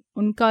لیکن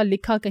ان کا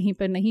لکھا کہیں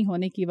پر نہیں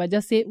ہونے کی وجہ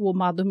سے وہ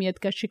معدومیت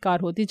کا شکار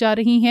ہوتی جا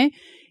رہی ہیں۔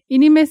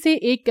 انہی میں سے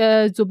ایک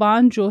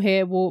زبان جو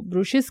ہے وہ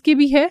بروشس کی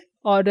بھی ہے،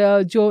 اور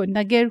جو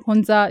نگر،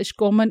 ہنزا،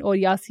 اشکومن اور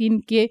یاسین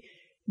کے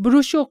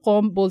بروشو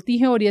قوم بولتی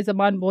ہیں، اور یہ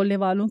زبان بولنے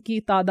والوں کی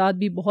تعداد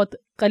بھی بہت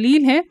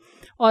قلیل ہے،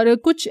 اور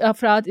کچھ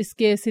افراد اس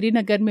کے سری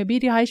نگر میں بھی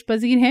رہائش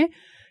پذیر ہیں۔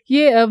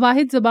 یہ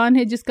واحد زبان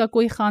ہے جس کا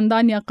کوئی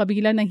خاندان یا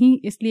قبیلہ نہیں،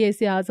 اس لیے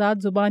اسے آزاد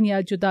زبان یا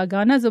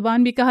جداگانہ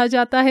زبان بھی کہا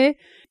جاتا ہے۔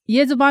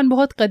 یہ زبان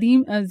بہت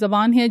قدیم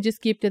زبان ہے جس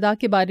کی ابتدا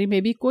کے بارے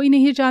میں بھی کوئی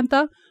نہیں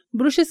جانتا۔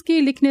 بروشسکی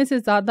لکھنے سے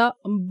زیادہ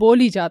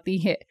بولی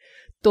جاتی ہے۔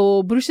 تو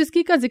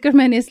بروشسکی کا ذکر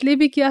میں نے اس لیے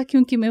بھی کیا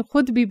کیونکہ میں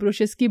خود بھی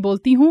بروشسکی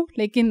بولتی ہوں،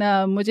 لیکن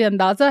مجھے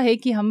اندازہ ہے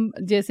کہ ہم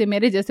جیسے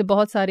میرے جیسے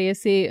بہت سارے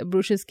ایسے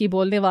بروشسکی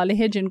بولنے والے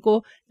ہیں جن کو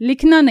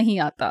لکھنا نہیں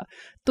آتا۔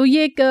 تو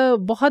یہ ایک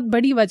بہت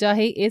بڑی وجہ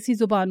ہے ایسی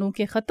زبانوں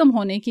کے ختم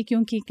ہونے کی،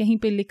 کیونکہ کہیں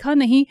پہ لکھا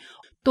نہیں۔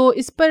 تو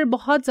اس پر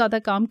بہت زیادہ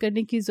کام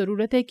کرنے کی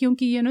ضرورت ہے،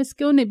 کیونکہ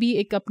یونیسکو نے بھی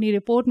ایک اپنی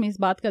رپورٹ میں اس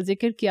بات کا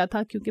ذکر کیا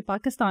تھا، کیونکہ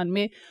پاکستان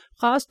میں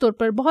خاص طور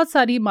پر بہت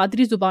ساری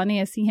مادری زبانیں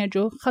ایسی ہیں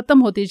جو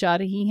ختم ہوتی جا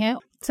رہی ہیں،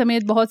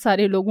 سمیت بہت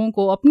سارے لوگوں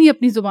کو اپنی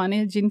اپنی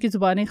زبانیں جن کی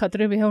زبانیں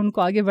خطرے میں ہیں ان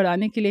کو آگے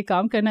بڑھانے کے لیے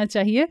کام کرنا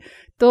چاہیے۔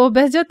 تو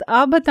بہجت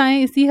آپ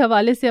بتائیں اسی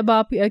حوالے سے اب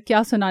آپ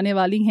کیا سنانے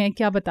والی ہیں،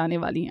 کیا بتانے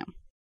والی ہیں؟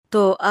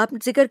 تو آپ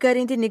ذکر کر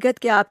رہی تھی نگہت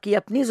کہ آپ کی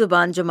اپنی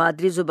زبان جو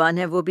مادری زبان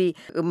ہے وہ بھی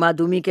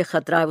معدومی کے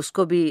خطرہ اس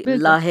کو بھی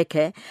لاحق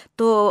ہے،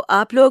 تو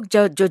آپ لوگ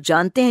جو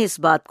جانتے ہیں اس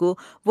بات کو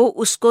وہ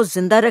اس کو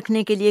زندہ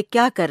رکھنے کے لیے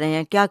کیا کر رہے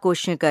ہیں، کیا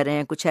کوششیں کر رہے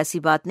ہیں؟ کچھ ایسی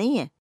بات نہیں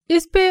ہے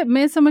اس پہ؟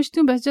 میں سمجھتی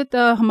ہوں بہجت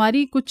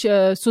ہماری کچھ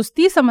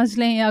سستی سمجھ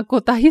لیں یا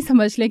کوتاہی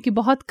سمجھ لیں کہ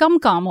بہت کم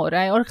کام ہو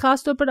رہا ہے، اور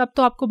خاص طور پر اب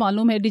تو آپ کو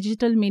معلوم ہے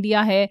ڈیجیٹل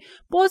میڈیا ہے،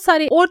 بہت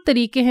سارے اور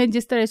طریقے ہیں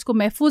جس طرح اس کو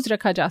محفوظ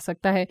رکھا جا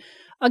سکتا ہے۔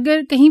 اگر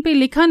کہیں پہ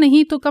لکھا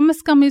نہیں تو کم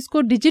از کم اس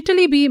کو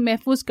ڈیجیٹلی بھی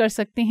محفوظ کر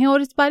سکتے ہیں، اور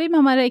اس بارے میں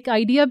ہمارا ایک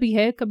آئیڈیا بھی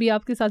ہے، کبھی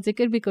آپ کے ساتھ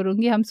ذکر بھی کروں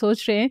گی۔ ہم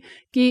سوچ رہے ہیں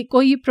کہ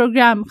کوئی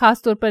پروگرام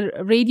خاص طور پر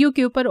ریڈیو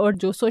کے اوپر اور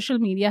جو سوشل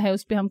میڈیا ہے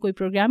اس پہ ہم کوئی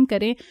پروگرام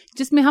کریں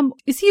جس میں ہم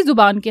اسی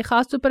زبان کے،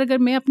 خاص طور پر اگر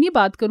میں اپنی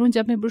بات کروں،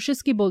 جب میں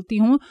بروشسکی بولتی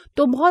ہوں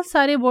تو بہت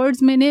سارے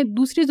ورڈز میں نے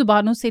دوسری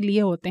زبانوں سے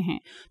لیے ہوتے ہیں،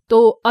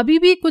 تو ابھی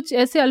بھی کچھ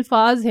ایسے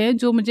الفاظ ہیں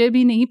جو مجھے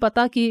بھی نہیں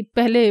پتا کہ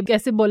پہلے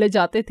کیسے بولے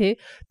جاتے تھے،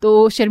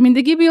 تو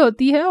شرمندگی بھی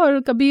ہوتی ہے۔ اور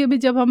کبھی ابھی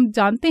جب ہم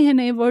جانتے ہیں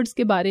نئے ورڈز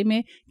کے بارے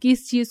میں کہ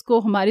اس چیز کو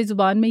ہماری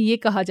زبان میں یہ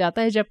کہا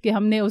جاتا ہے، جبکہ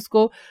ہم نے اس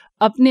کو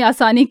اپنے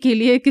آسانی کے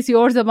لیے کسی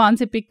اور زبان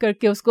سے پک کر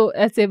کے اس کو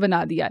ایسے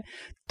بنا دیا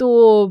ہے،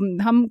 تو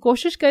ہم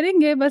کوشش کریں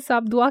گے، بس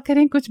آپ دعا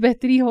کریں کچھ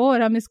بہتری ہو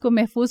اور ہم اس کو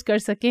محفوظ کر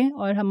سکیں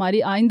اور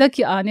ہماری آئندہ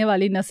کی آنے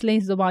والی نسلیں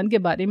اس زبان کے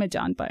بارے میں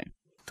جان پائیں۔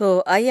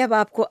 تو آئیے اب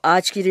آپ کو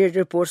آج کی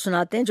رپورٹ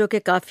سناتے ہیں جو کہ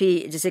کافی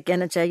جسے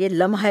کہنا چاہیے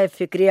لمحہ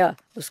فکریہ،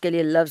 اس کے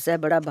لیے لفظ ہے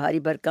بڑا بھاری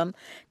بھرکم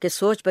کہ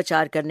سوچ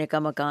بچار کرنے کا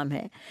مقام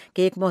ہے،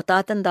 کہ ایک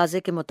محتاط اندازے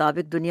کے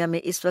مطابق دنیا میں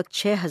اس وقت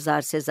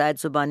 6000 سے زائد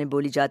زبانیں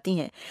بولی جاتی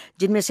ہیں،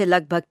 جن میں سے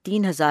لگ بھگ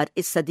 3000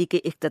 اس صدی کے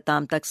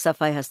اختتام تک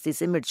صفحہ ہستی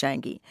سے مٹ جائیں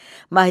گی۔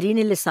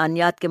 ماہرین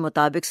لسانیات کے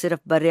مطابق صرف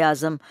بر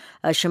اعظم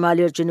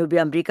شمالی اور جنوبی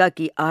امریکہ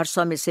کی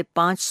 800 میں سے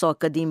 500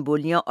 قدیم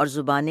بولیاں اور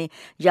زبانیں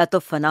یا تو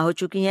فنا ہو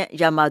چکی ہیں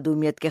یا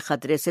معدومیت کے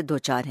خطرے سے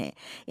دوچار ہیں۔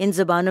 ان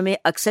زبانوں میں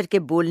اکثر کے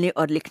بولنے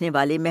اور لکھنے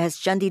والے محض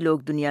چند ہی لوگ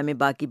دنیا میں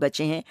باقی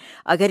بچے ہیں۔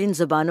 اگر ان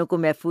زبانوں کو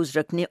محفوظ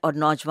رکھنے اور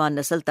نوجوان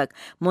نسل تک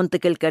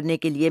منتقل کرنے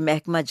کے لیے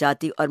محکمہ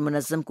جاتی اور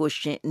منظم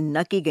کوششیں نہ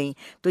کی گئیں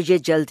تو یہ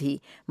جلد ہی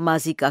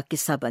ماضی کا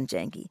قصہ بن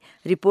جائیں گی۔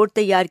 رپورٹ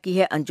تیار کی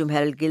ہے انجم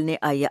ہیرل گل نے،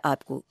 آئیے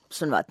آپ کو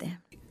سنواتے ہیں۔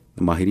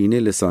 ماہرین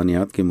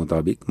لسانیات کے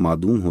مطابق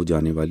معدوم ہو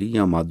جانے والی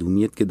یا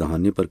معدومیت کے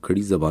دہانے پر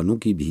کھڑی زبانوں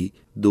کی بھی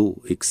دو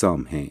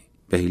اقسام ہیں۔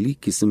 پہلی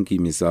قسم کی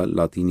مثال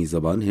لاطینی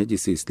زبان ہے،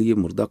 جسے اس لیے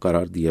مردہ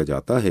قرار دیا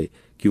جاتا ہے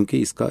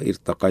کیونکہ اس کا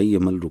ارتقائی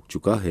عمل رک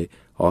چکا ہے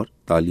اور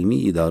تعلیمی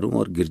اداروں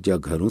اور گرجا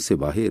گھروں سے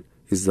باہر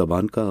اس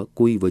زبان کا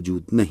کوئی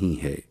وجود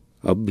نہیں ہے۔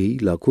 اب بھی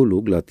لاکھوں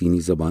لوگ لاطینی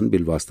زبان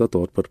بالواسطہ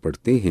طور پر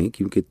پڑھتے ہیں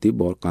کیونکہ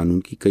طب اور قانون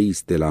کی کئی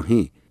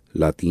اصطلاحیں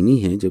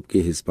لاطینی ہیں،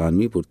 جبکہ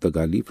ہسپانوی،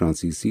 پرتگالی،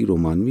 فرانسیسی،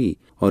 رومانوی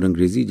اور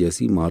انگریزی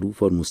جیسی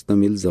معروف اور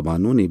مستعمل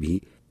زبانوں نے بھی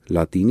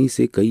لاطینی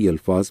سے کئی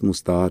الفاظ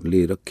مستعار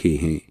لے رکھے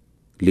ہیں،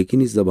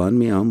 لیکن اس زبان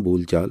میں عام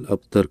بول چال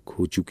اب ترک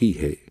ہو چکی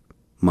ہے۔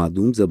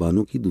 معدوم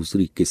زبانوں کی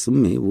دوسری قسم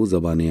میں وہ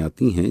زبانیں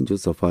آتی ہیں جو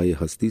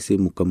صفحہ ہستی سے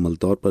مکمل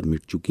طور پر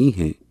مٹ چکی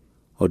ہیں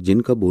اور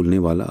جن کا بولنے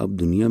والا اب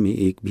دنیا میں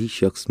ایک بھی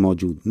شخص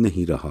موجود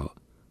نہیں رہا۔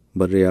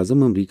 بر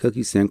اعظم امریکہ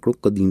کی سینکڑوں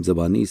قدیم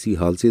زبانیں اسی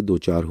حال سے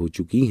دوچار ہو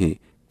چکی ہیں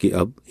کہ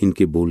اب ان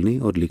کے بولنے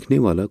اور لکھنے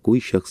والا کوئی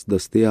شخص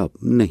دستیاب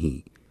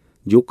نہیں۔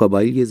 جو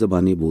قبائل یہ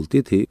زبانیں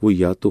بولتے تھے وہ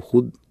یا تو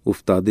خود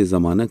افتاد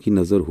زمانہ کی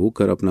نظر ہو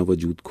کر اپنا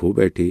وجود کھو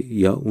بیٹھے،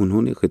 یا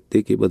انہوں نے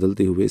خطے کے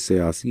بدلتے ہوئے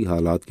سیاسی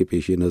حالات کے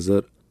پیش نظر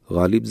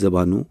غالب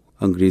زبانوں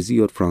انگریزی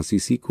اور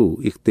فرانسیسی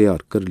کو اختیار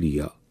کر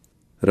لیا۔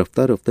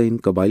 رفتہ رفتہ ان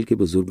قبائل کے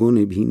بزرگوں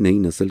نے بھی نئی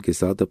نسل کے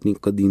ساتھ اپنی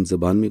قدیم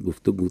زبان میں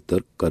گفتگو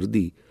ترک کر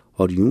دی،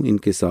 اور یوں ان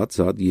کے ساتھ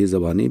ساتھ یہ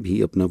زبانیں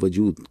بھی اپنا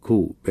وجود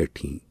کھو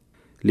بیٹھیں۔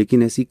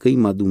 لیکن ایسی کئی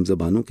معدوم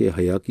زبانوں کے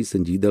احیاء کی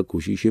سنجیدہ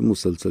کوششیں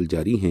مسلسل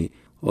جاری ہیں،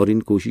 اور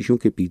ان کوششوں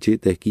کے پیچھے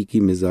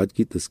تحقیقی مزاج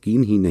کی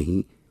تسکین ہی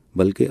نہیں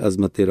بلکہ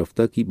عظمت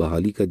رفتہ کی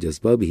بحالی کا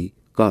جذبہ بھی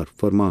کار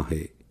فرما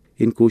ہے۔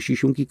 ان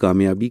کوششوں کی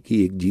کامیابی کی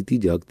ایک جیتی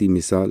جاگتی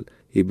مثال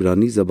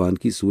عبرانی زبان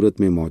کی صورت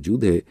میں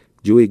موجود ہے،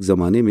 جو ایک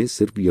زمانے میں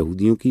صرف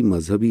یہودیوں کی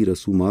مذہبی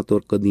رسومات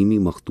اور قدیمی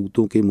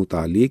مخطوطوں کے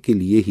مطالعے کے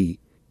لیے ہی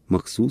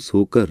مخصوص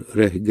ہو کر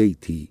رہ گئی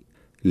تھی،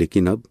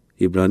 لیکن اب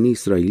عبرانی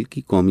اسرائیل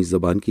کی قومی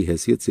زبان کی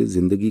حیثیت سے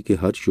زندگی کے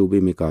ہر شعبے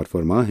میں کار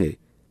فرما ہے،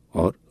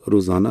 اور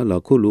روزانہ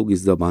لاکھوں لوگ اس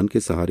زبان کے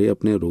سہارے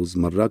اپنے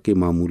روزمرہ کے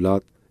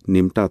معمولات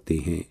نمٹاتے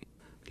ہیں۔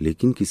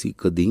 لیکن کسی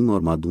قدیم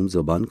اور معدوم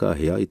زبان کا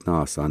احیاء اتنا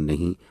آسان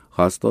نہیں،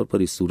 خاص طور پر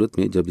اس صورت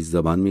میں جب اس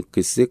زبان میں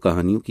قصے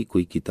کہانیوں کی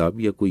کوئی کتاب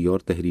یا کوئی اور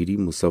تحریری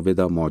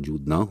مسودہ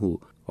موجود نہ ہو،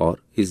 اور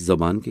اس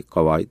زبان کے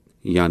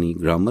قواعد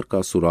یعنی گرامر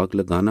کا سراغ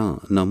لگانا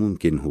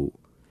ناممکن ہو۔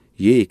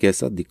 یہ ایک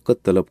ایسا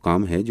دقت طلب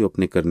کام ہے جو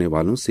اپنے کرنے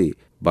والوں سے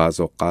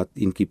بعض اوقات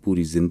ان کی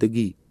پوری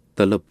زندگی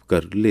طلب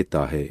کر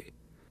لیتا ہے۔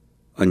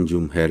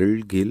 Anjum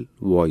Harold Gill,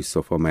 voice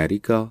of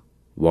America,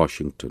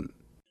 Washington.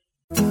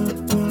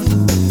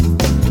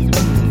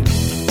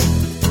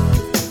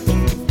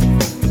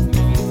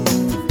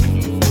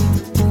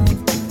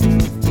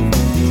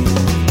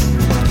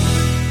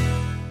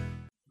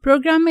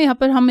 Programme میں یہاں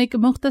پر ہم ایک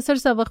مختصر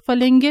سا وقفہ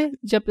لیں گے۔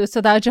 جب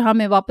صدائے جہاں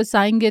میں واپس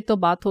آئیں گے تو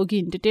بات ہوگی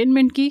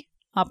انٹرٹینمنٹ کی۔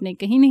 آپ نے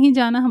کہیں نہیں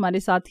جانا، ہمارے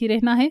ساتھ ہی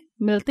رہنا ہے۔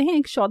 ملتے ہیں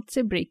ایک شارٹ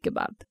سے بریک کے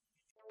بعد۔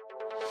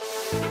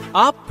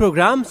 آپ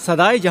پروگرام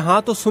صدائے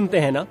جہاں تو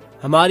سنتے ہیں نا،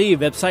 ہماری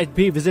ویب سائٹ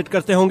بھی وزٹ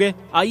کرتے ہوں گے۔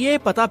 آئیے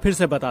پتہ پھر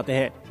سے بتاتے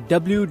ہیں،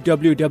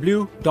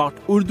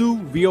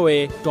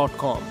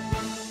 www.urduvoa.com۔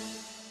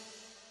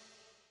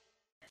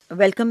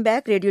 Welcome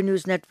back. Radio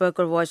news network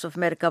اور وائس آف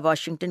امریکہ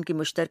واشنگٹن کی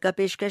مشترکہ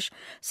پیشکش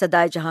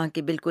صدائے جہاں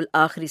کے بالکل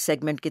آخری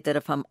سیگمنٹ کی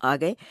طرف ہم آ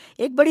گئے۔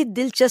 ایک بڑی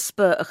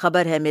دلچسپ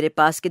خبر ہے میرے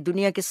پاس کہ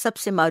دنیا کے سب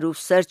سے معروف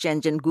سرچ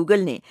انجن گوگل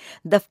نے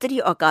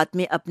دفتری اوقات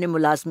میں اپنے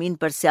ملازمین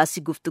پر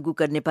سیاسی گفتگو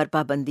کرنے پر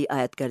پابندی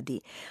عائد کر دی۔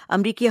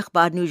 امریکی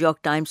اخبار نیو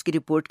یارک ٹائمز کی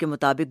رپورٹ کے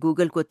مطابق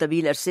گوگل کو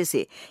طویل عرصے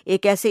سے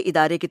ایک ایسے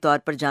ادارے کے طور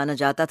پر جانا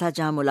جاتا تھا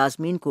جہاں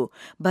ملازمین کو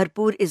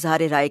بھرپور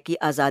اظہار رائے کی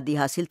آزادی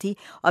حاصل تھی،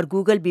 اور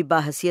گوگل بھی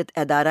باحثیت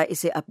ادارہ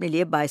اسے اپنے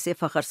لیے باعث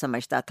فخر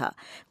سمجھتا تھا۔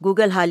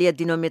 گوگل حالیہ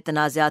دنوں میں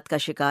تنازعات کا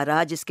شکار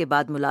رہا، جس کے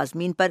بعد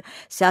ملازمین پر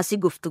سیاسی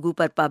گفتگو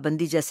پر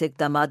پابندی جیسے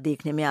اقدامات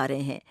دیکھنے میں آ رہے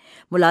ہیں۔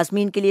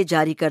 ملازمین کے لیے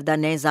جاری کردہ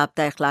نئے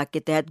ضابطہ اخلاق کے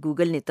تحت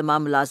گوگل نے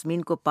تمام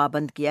ملازمین کو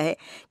پابند کیا ہے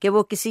کہ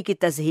وہ کسی کی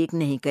تضحیک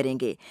نہیں کریں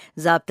گے۔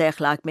 ضابطہ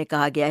اخلاق میں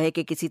کہا گیا ہے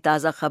کہ کسی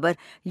تازہ خبر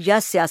یا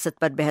سیاست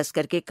پر بحث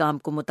کر کے کام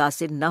کو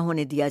متاثر نہ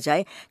ہونے دیا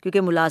جائے،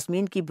 کیونکہ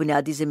ملازمین کی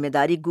بنیادی ذمہ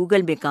داری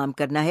گوگل میں کام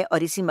کرنا ہے،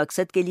 اور اسی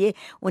مقصد کے لیے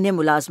انہیں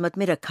ملازمت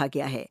میں رکھا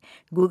گیا ہے۔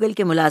 گوگل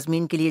کے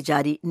ملازمین کے لیے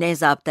جاری نئے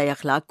ضابطۂ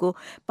اخلاق کو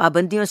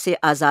پابندیوں سے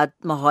آزاد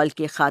ماحول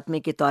کے خاتمے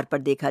کے طور پر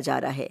دیکھا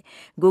جا رہا ہے۔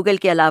 گوگل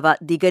کے علاوہ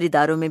دیگر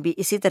اداروں میں بھی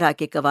اسی طرح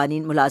کے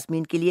قوانین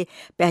ملازمین کے لیے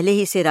پہلے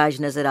ہی سے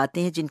رائج نظر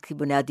آتے ہیں، جن کی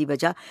بنیادی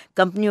وجہ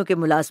کمپنیوں کے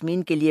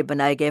ملازمین کے لیے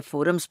بنائے گئے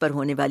فورمز پر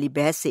ہونے والی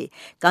بحث سے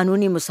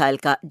قانونی مسائل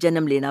کا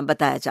جنم لینا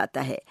بتایا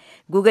جاتا ہے۔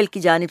 گوگل کی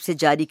جانب سے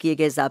جاری کیے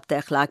گئے ضابطۂ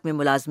اخلاق میں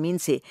ملازمین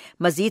سے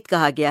مزید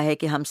کہا گیا ہے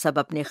کہ ہم سب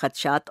اپنے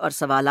خدشات اور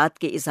سوالات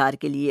کے اظہار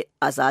کے لیے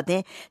آزاد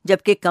ہیں،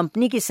 جبکہ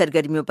کمپنی کی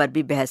سرگرمیوں پر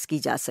بھی بحث کی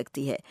جا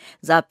سکتی ہے۔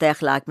 ضابطۂ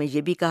اخلاق میں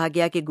یہ بھی کہا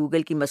گیا کہ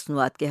گوگل کی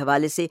مصنوعات کے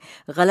حوالے سے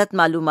غلط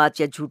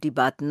معلومات یا جھوٹی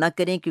بات نہ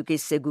کریں، کیونکہ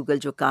اس سے گوگل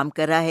جو کام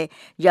کر رہا ہے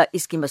یا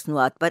اس کی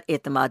مصنوعات پر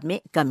اعتماد میں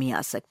کمی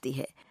آ سکتی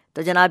ہے۔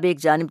 تو جناب، ایک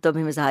جانب تو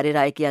ہم اظہار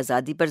رائے کی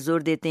آزادی پر زور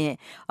دیتے ہیں،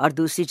 اور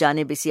دوسری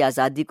جانب اسی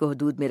آزادی کو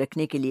حدود میں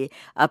رکھنے کے لیے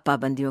اب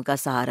پابندیوں کا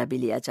سہارا بھی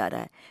لیا جا رہا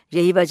ہے۔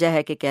 یہی وجہ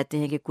ہے کہ کہتے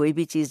ہیں کہ کوئی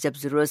بھی چیز جب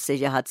ضرورت سے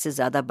یا حد سے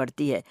زیادہ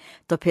بڑھتی ہے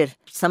تو پھر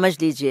سمجھ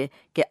لیجئے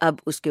کہ اب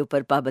اس کے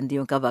اوپر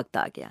پابندیوں کا وقت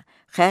آ گیا۔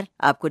 خیر،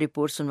 آپ کو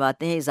رپورٹ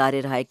سنواتے ہیں اظہار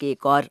رائے کے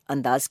ایک اور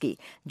انداز کی،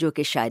 جو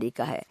کہ شاعری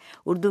کا ہے۔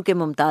 اردو کے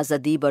ممتاز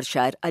ادیب اور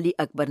شاعر علی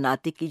اکبر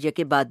ناطق کی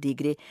یکے بعد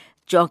دیگرے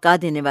چونکا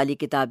دینے والی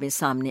کتابیں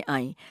سامنے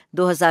آئیں۔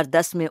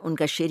 2010 میں ان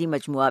کا شعری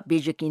مجموعہ بے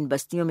یقین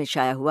بستیوں میں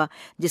شائع ہوا،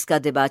 جس کا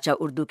دباچہ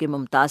اردو کے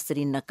ممتاز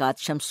ترین نقاد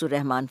شمس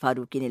الرحمان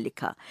فاروقی نے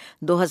لکھا۔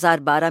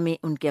 2012 میں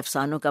ان کے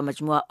افسانوں کا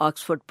مجموعہ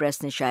آکسفورڈ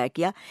پریس نے شائع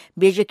کیا۔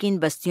 بے یقین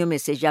بستیوں میں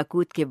سے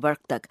یاقوت کے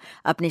ورق تک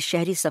اپنے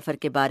شہری سفر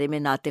کے بارے میں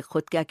ناطق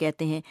خود کیا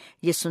کہتے ہیں،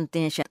 یہ سنتے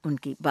ہیں ان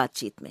کی بات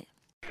چیت میں۔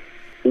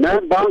 میں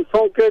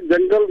بانسوں کے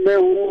جنگل میں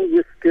ہوں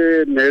جس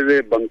کے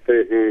نیزے بنتے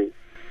ہیں،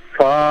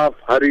 صاف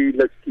ہری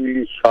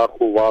لچکیلی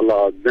شاخوں والا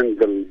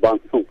جنگل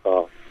بانسوں کا،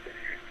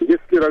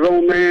 جس کی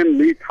رگوں میں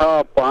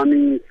میٹھا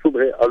پانی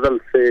صبح ازل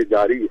سے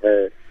جاری ہے.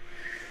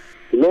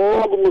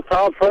 لوگ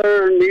مسافر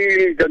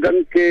نیل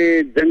گگن کے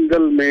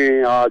جنگل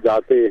میں آ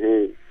جاتے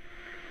ہیں.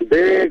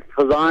 دیکھ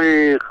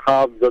فضائیں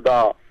خواب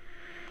زدہ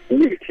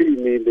میٹھی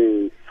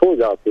نیندیں سو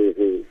جاتے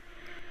ہیں.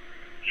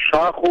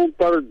 شاخوں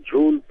پر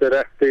جھولتے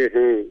رہتے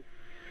ہیں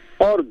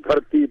اور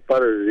دھرتی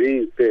پر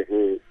رینگتے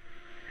ہیں.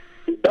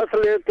 ڈس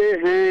لیتے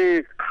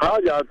ہیں کھا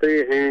جاتے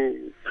ہیں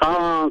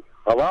سانس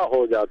ہوا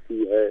ہو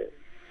جاتی ہے.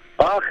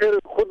 آخر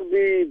خود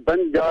بھی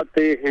بن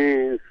جاتے ہیں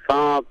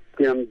سانپ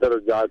کے اندر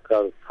جا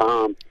کر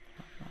سانپ.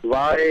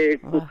 وائے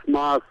کچھ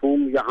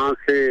معصوم یہاں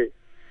سے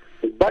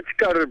بچ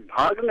کر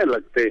بھاگنے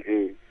لگتے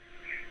ہیں.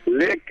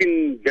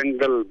 لیکن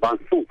جنگل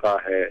بانسوں کا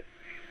ہے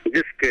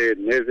جس کے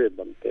نیزے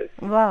بنتے.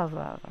 واہ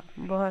واہ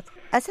واہ، بہت.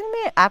 اصل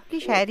میں آپ کی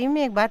شاعری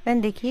میں ایک بات میں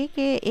نے دیکھی ہے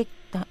کہ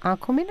ایک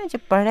آنکھوں میں نا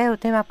جب پڑھ رہے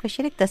ہوتے ہیں آپ کا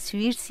شعر ایک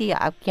تصویر سی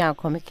آپ کی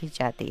آنکھوں میں کھنچ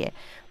جاتی ہے.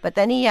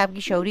 پتہ نہیں یہ آپ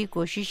کی شعوری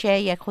کوشش ہے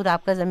یا خود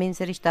آپ کا زمین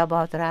سے رشتہ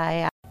بہت رہا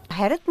ہے.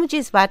 حیرت مجھے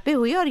اس بات پہ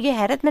ہوئی، اور یہ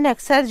حیرت میں نے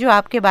اکثر جو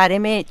آپ کے بارے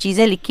میں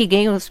چیزیں لکھی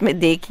گئی اس میں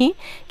دیکھی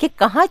کہ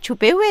کہاں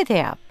چھپے ہوئے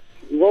تھے آپ.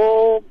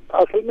 وہ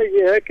اصل میں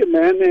یہ ہے کہ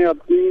میں نے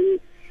اپنی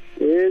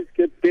ایج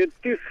کے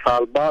 33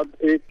 سال بعد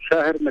ایک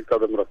شہر میں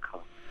قدم رکھا.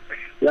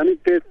 یعنی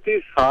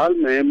 33 سال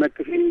میں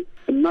کسی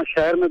نہ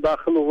شہر میں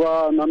داخل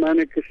ہوا، نہ میں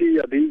نے کسی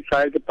ادیب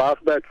شاعر کے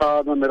پاس بیٹھا،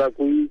 نہ میرا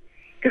کوئی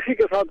کسی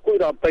کے ساتھ کوئی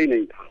رابطہ ہی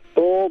نہیں تھا.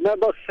 تو میں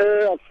بس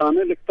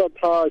افسانے لکھتا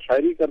تھا،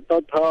 شاعری کرتا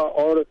تھا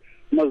اور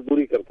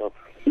مزدوری کرتا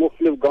تھا.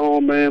 مختلف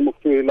گاؤں میں،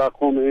 مختلف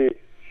علاقوں میں،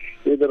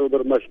 ادھر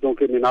ادھر مسجدوں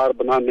کے مینار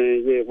بنانے،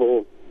 یہ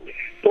وہ.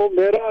 تو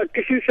میرا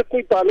کسی سے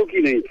کوئی تعلق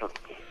ہی نہیں تھا.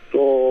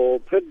 تو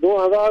پھر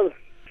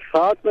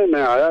 2007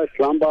 میں آیا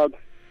اسلام آباد.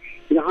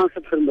 یہاں سے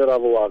پھر میرا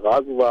وہ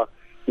آغاز ہوا.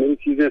 میری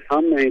چیزیں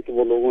سامنے آئی تو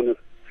وہ لوگوں نے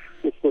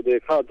اس کو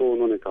دیکھا تو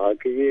انہوں نے کہا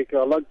کہ یہ ایک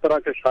الگ طرح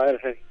کا شاعر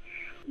ہے.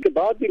 اس کے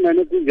بعد بھی میں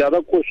نے کوئی زیادہ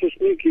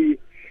کوشش نہیں کی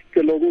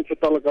کہ لوگوں سے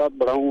تعلقات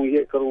بڑھاؤں،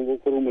 یہ کروں وہ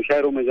کروں،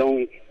 مشاعروں میں جاؤں،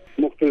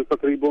 مختلف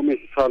تقریبوں میں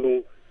حصہ لوں.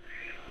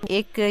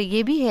 ایک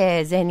یہ بھی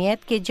ہے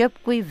ذہنیت کہ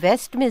جب کوئی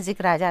ویسٹ میں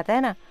ذکر آ جاتا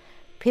ہے نا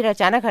پھر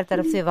اچانک ہر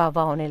طرف سے واہ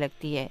واہ ہونے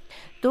لگتی ہے.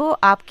 تو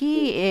آپ کی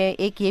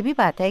ایک یہ بھی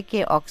بات ہے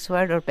کہ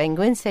آکسفورڈ اور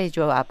پینگوئن سے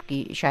جو آپ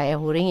کی شائع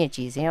ہو رہی ہیں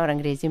چیزیں اور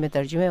انگریزی میں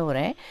ترجمے ہو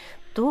رہے ہیں،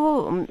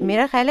 تو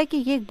میرا خیال ہے کہ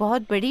یہ ایک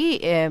بہت بڑی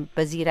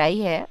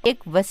پذیرائی ہے،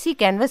 ایک وسیع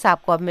کینوس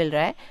آپ کو اب مل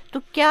رہا ہے. تو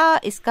کیا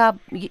اس کا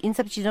ان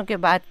سب چیزوں کے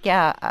بعد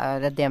کیا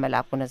رد عمل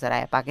آپ کو نظر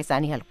آیا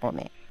پاکستانی حلقوں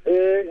میں؟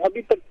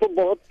 ابھی تک تو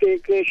بہت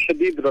ایک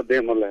شدید رد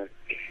عمل ہے.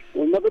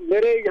 مطلب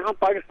میرے یہاں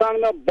پاکستان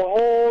میں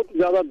بہت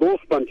زیادہ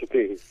دوست بن چکے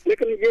ہیں،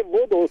 لیکن یہ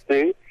وہ دوست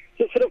ہیں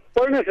جو صرف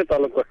پڑھنے سے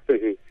تعلق رکھتے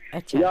ہیں.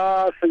 اچھا.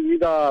 یا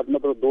سنجیدہ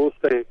مطلب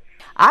دوست ہیں.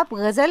 آپ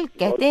غزل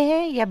کہتے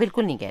ہیں یا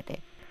بالکل نہیں کہتے؟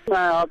 میں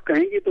آپ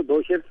کہیں گی تو 2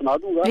 شعر سنا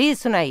دوں گا. پلیز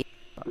سنائیے.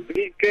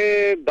 دل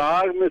کے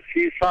داغ میں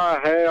سیسا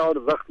ہے اور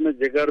زخم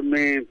جگر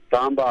میں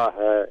تانبا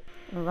ہے.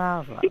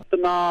 واہ واہ.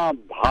 اتنا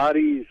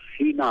بھاری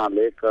سینہ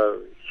لے کر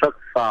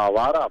شخص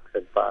آوارہ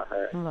پھرتا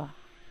ہے. واہ.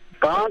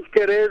 کانچ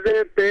کے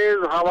ریزے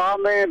تیز ہوا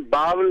میں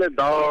باولے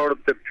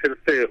دوڑتے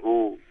پھرتے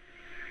ہوں.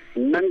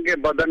 ننگے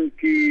بدن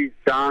کی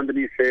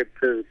چاندنی سے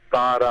پھر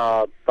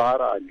تارا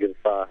تارا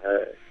گرتا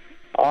ہے.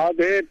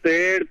 آدھے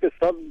پیڑ پہ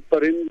سب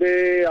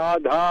پرندے،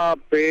 آدھا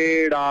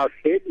پیڑ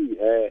آسیبی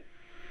ہے.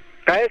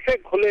 کیسے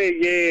کھلے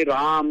یہ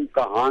رام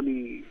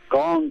کہانی،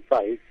 کون سا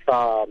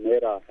حصہ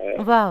میرا ہے.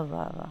 واہ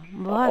واہ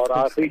واہ. اور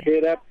آخری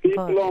شعر ہے،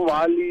 پیپلوں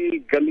والی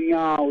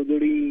گلیاں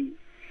اجڑی،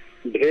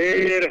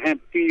 ڈھیر ہیں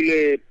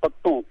پیلے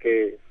پتوں کے.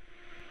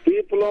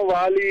 پیپلوں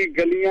والی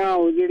گلیاں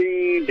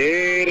اجڑی،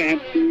 ڈھیر ہیں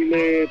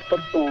پیلے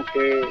پتوں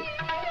کے.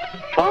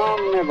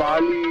 سامنے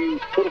والی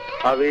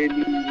سرخ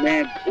حویلی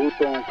میں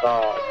بھوتوں کا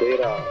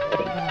ڈیرا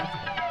ہے.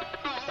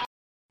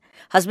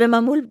 حسب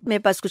معمول میرے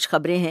پاس کچھ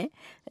خبریں ہیں.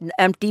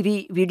 MTV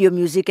ویڈیو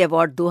میوزک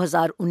ایوارڈ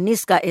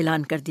 2019 کا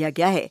اعلان کر دیا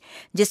گیا ہے،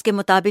 جس کے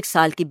مطابق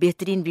سال کی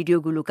بہترین ویڈیو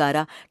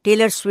گلوکارہ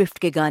ٹیلر سوئفٹ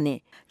کے گانے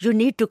you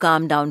need to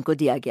calm down کو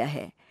دیا گیا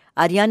ہے.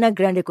 آریانا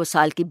گرینڈے کو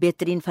سال کی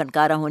بہترین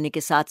فنکارہ ہونے کے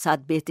ساتھ ساتھ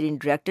بہترین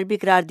ڈائریکٹر بھی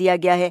قرار دیا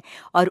گیا ہے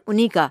اور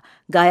انہی کا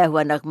گایا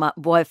ہوا نغمہ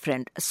boy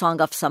friend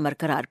song of summer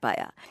قرار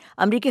پایا.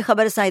 امریکی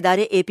خبر رساں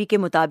ادارے AP کے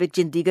مطابق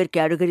جن دیگر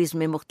کیٹیگریز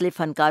میں مختلف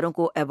فنکاروں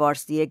کو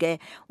ایوارڈز دیے گئے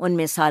ان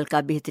میں سال کا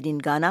بہترین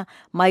گانا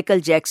مائیکل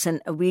جیکسن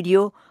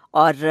ویڈیو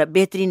اور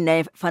بہترین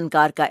نئے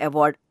فنکار کا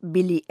ایوارڈ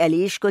بلی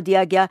ایلیش کو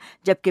دیا گیا،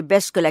 جبکہ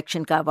بیسٹ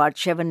کلیکشن کا ایوارڈ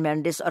شیون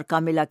مینڈس اور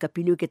کامیلا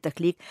کپیلو کی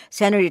تخلیق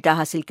سینوریٹا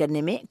حاصل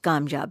کرنے میں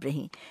کامیاب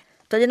رہیں.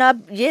 تو جناب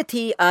یہ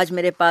تھی آج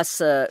میرے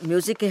پاس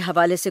میوزک کے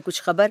حوالے سے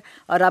کچھ خبر،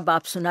 اور اب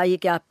آپ سنائیے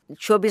کہ آپ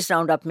شوبز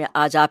راؤنڈ اپ میں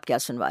آج آپ کیا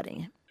سنوا رہی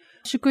ہیں.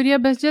 شکریہ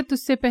بہجت.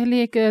 اس سے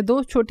پہلے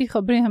 2 چھوٹی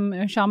خبریں ہم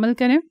شامل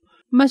کریں.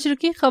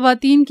 مشرقی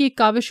خواتین کی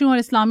کاوشوں اور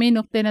اسلامی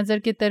نقطہ نظر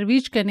کی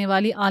ترویج کرنے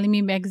والی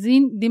عالمی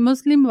میگزین دی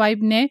مسلم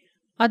وائب نے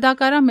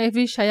اداکارہ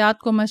مہوش حیات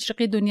کو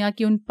مشرقی دنیا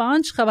کی ان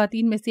 5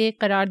 خواتین میں سے ایک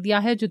قرار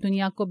دیا ہے جو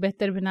دنیا کو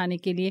بہتر بنانے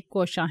کے لیے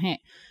کوشاں ہیں.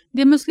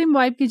 دی مسلم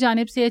وائب کی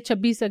جانب سے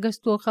 26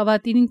 اگست کو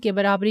خواتین کے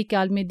برابری کے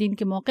عالمی دن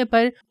کے موقع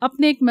پر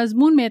اپنے ایک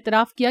مضمون میں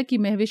اعتراف کیا کہ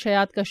مہوش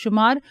حیات کا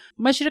شمار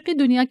مشرقی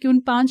دنیا کی ان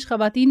 5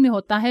 خواتین میں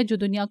ہوتا ہے جو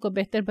دنیا کو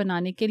بہتر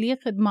بنانے کے لیے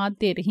خدمات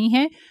دے رہی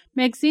ہیں۔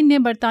 میگزین نے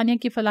برطانیہ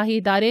کے فلاحی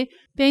ادارے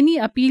پینی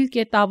اپیل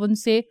کے تعاون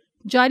سے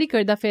جاری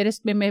کردہ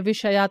فہرست میں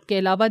مہوش حیات کے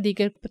علاوہ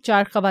دیگر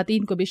 4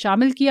 خواتین کو بھی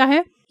شامل کیا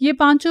ہے۔ یہ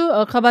 5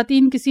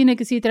 خواتین کسی نہ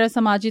کسی طرح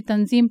سماجی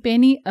تنظیم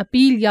پینی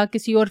اپیل یا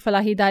کسی اور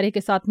فلاحی ادارے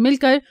کے ساتھ مل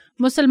کر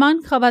مسلمان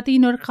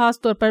خواتین اور خاص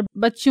طور پر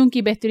بچیوں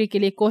کی بہتری کے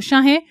لیے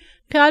کوشاں ہیں۔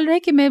 خیال رہے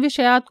کہ مہوش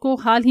حیات کو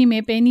حال ہی میں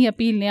پینی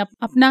اپیل نے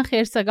اپنا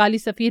خیر سگالی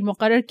سفیر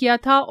مقرر کیا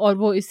تھا اور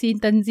وہ اسی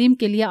تنظیم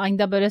کے لیے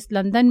آئندہ برس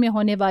لندن میں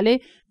ہونے والے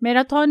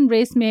میراتھن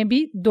ریس میں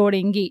بھی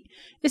دوڑیں گی۔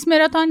 اس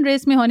میراتھن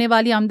ریس میں ہونے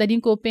والی آمدنی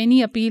کو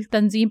پینی اپیل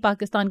تنظیم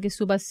پاکستان کے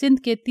صوبہ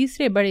سندھ کے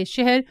تیسرے بڑے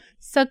شہر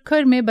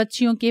سکھر میں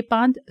بچیوں کے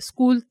 5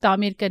 اسکول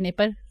تعمیر کرنے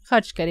پر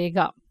خرچ کرے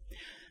گا۔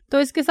 تو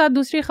اس کے ساتھ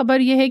دوسری خبر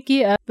یہ ہے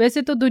کہ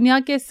ویسے تو دنیا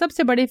کے سب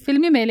سے بڑے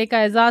فلمی میلے کا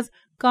اعزاز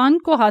کان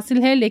کو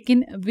حاصل ہے،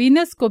 لیکن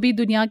وینس کو بھی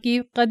دنیا کی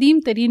قدیم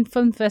ترین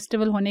فلم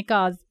فیسٹیول ہونے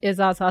کا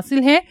اعزاز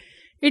حاصل ہے۔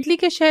 اٹلی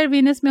کے شہر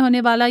وینس میں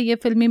ہونے والا یہ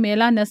فلمی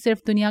میلہ نہ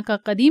صرف دنیا کا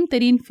قدیم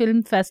ترین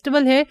فلم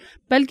فیسٹیول ہے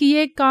بلکہ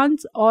یہ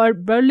کانز اور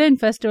برلن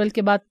فیسٹیول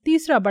کے بعد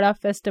تیسرا بڑا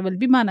فیسٹیول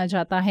بھی مانا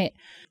جاتا ہے۔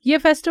 یہ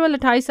فیسٹیول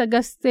 28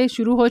 اگست سے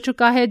شروع ہو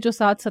چکا ہے جو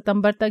 7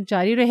 ستمبر تک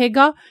جاری رہے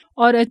گا،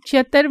 اور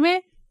 76ویں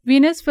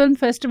وینس فلم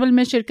فیسٹیول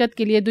میں شرکت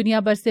کے لیے دنیا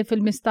بھر سے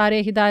فلم ستارے،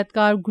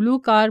 ہدایتکار،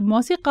 گلوکار،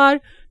 موسیقار،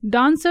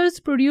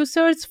 ڈانسرز،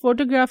 پروڈیوسرز،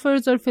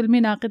 فوٹوگرافرز اور فلمی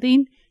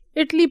ناقدین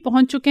اٹلی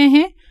پہنچ چکے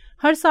ہیں۔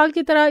 ہر سال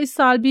کی طرح اس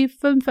سال بھی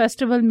فلم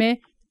فیسٹیول میں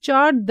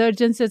 4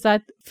 درجن سے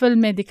زائد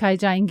فلمیں دکھائی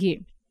جائیں گی۔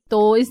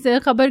 تو اس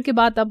خبر کے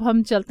بعد اب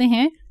ہم چلتے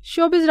ہیں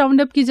شوبز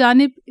راؤنڈ اپ کی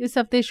جانب۔ اس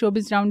ہفتے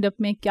شوبز راؤنڈ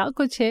اپ میں کیا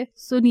کچھ ہے،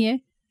 سنیے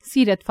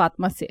سیرت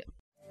فاطمہ سے۔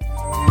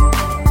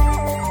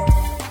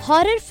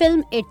 ہارر فلم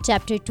اٹ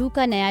چیپٹر 2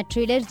 کا نیا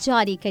ٹریلر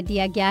جاری کر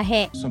دیا گیا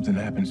ہے۔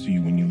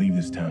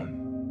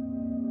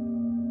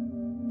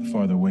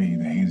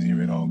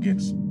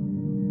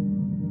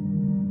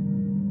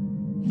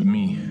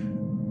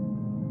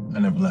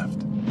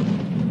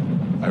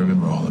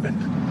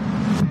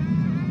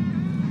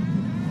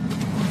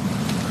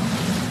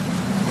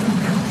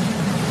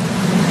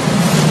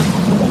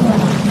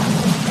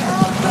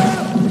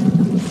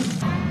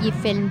 یہ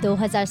فلم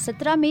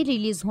 2017 میں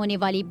ریلیز ہونے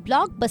والی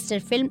blockbuster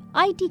film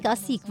I T کا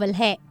سیکول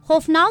ہے۔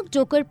 خوفناک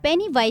جوکر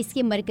پینی وائس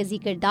کے مرکزی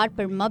کردار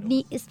پر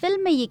مبنی اس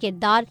فلم میں یہ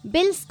کردار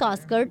بل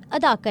سکارسگارڈ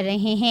ادا کر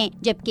رہے ہیں،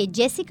 جبکہ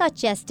جیسیکا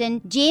چیسٹن،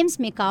 جیمز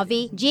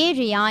میکاوے، جے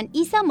ریان،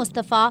 عیسیٰ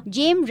مصطفیٰ،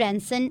 جیم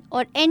رینسن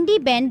اور اینڈی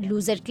بین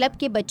لوزر کلب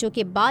کے بچوں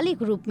کے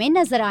بالغ روپ میں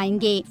نظر آئیں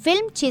گے۔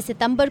 فلم 6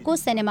 ستمبر کو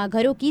سنیما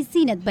گھروں کی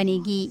زینت بنے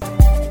گی۔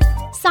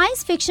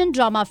 Science fiction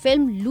drama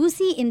film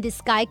Lucy in the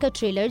sky کا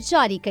ٹریلر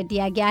جاری کر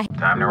دیا گیا ہے۔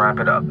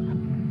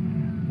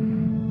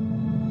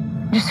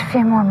 Just a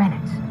few more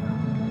minutes.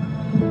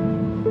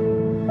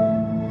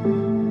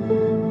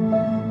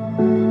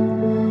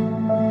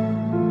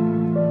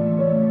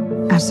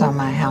 I saw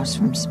my house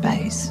from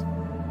space.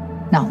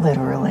 Not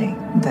literally,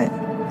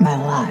 but my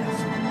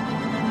life.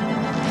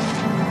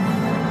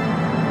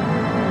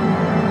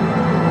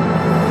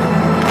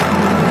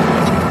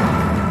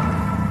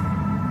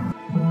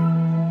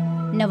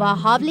 نوا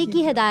ہاولے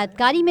کی ہدایت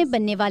کاری میں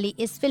بننے والی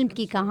اس فلم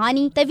کی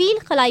کہانی طویل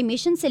خلائی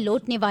مشن سے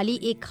لوٹنے والی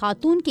ایک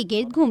خاتون کے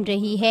گرد گھوم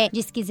رہی ہے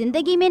جس کی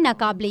زندگی میں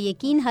ناقابل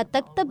یقین حد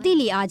تک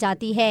تبدیلی آ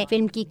جاتی ہے۔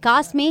 فلم کی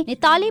کاسٹ میں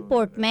نتالی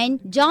پورٹمین،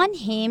 جان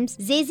ہیمز،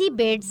 زیزی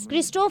بیڈز،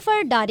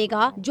 کرسٹوفر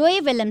ڈاریگا، جوئے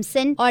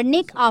ولیمسن اور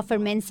نک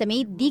آفرمین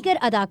سمیت دیگر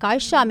اداکار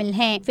شامل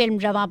ہیں۔ فلم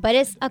رواں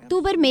برس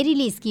اکتوبر میں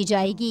ریلیز کی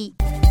جائے گی۔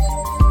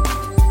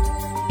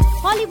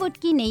 ہالی ووڈ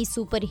کی نئی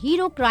super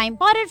hero crime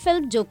horror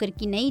film joker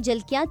کی نئی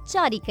جھلکیاں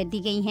جاری کر دی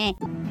گئی ہیں۔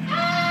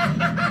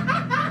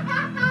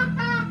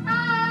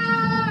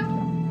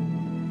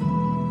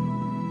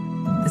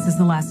 This is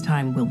the last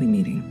time we'll be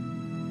meeting.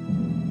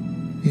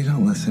 You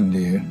don't listen,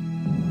 do you?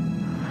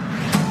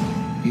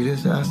 You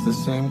just ask the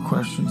same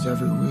questions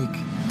every week.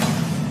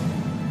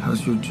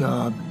 How's your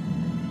job?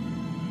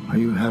 Are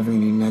you having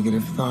any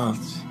negative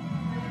thoughts?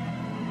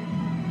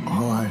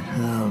 All I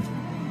have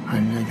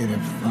are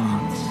negative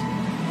thoughts.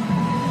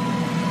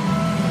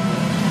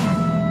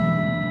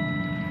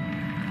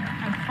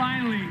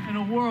 Finally, in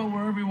a world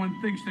where everyone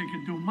thinks they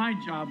can do my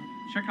job,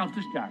 check out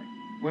this guy.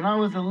 When I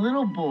was a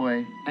little boy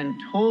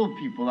and told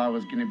people I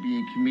was going to be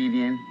a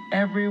comedian,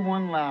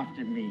 everyone laughed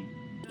at me.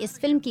 اس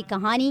film کی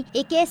کہانی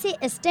ایک ایسے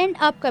stand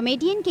up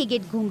comedian کے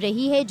گرد گھوم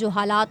رہی ہے جو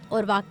حالات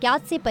اور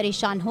واقعات سے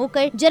پریشان ہو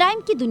کر جرائم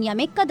کی دنیا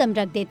میں قدم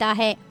رکھ دیتا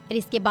ہے اور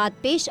اس کے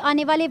بعد پیش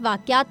آنے والے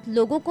واقعات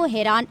لوگوں کو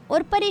حیران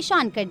اور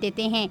پریشان کر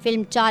دیتے ہیں۔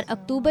 فلم 4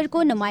 اکتوبر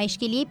کو نمائش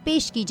کے لیے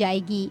پیش کی جائے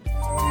گی۔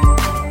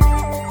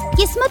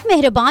 قسمت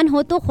مہربان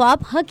ہو تو خواب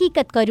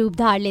حقیقت کا روپ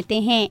دھار لیتے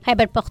ہیں۔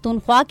 خیبر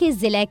پختونخوا کے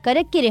ضلع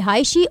کرک کے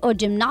رہائشی اور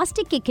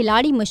جمناسٹک کے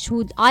کھلاڑی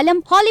مشہود عالم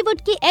ہالی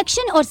ووڈ کی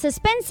ایکشن اور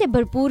سسپینس سے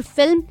بھرپور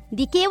فلم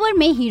دی کیور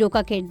میں ہیرو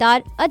کا کردار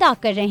ادا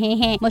کر رہے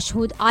ہیں۔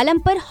 مشہود عالم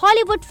پر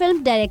ہالی ووڈ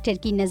فلم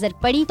ڈائریکٹر کی نظر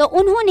پڑی تو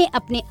انہوں نے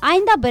اپنے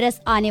آئندہ برس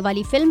آنے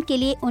والی فلم کے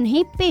لیے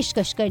انہیں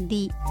پیشکش کر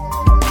دی۔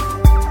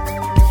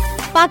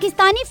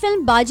 पाकिस्तानी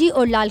फिल्म बाजी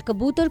और लाल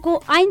कबूतर को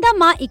आइंदा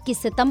माह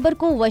 21 सितंबर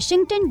को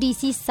Washington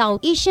DC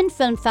South Asian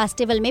film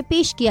festival में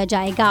पेश किया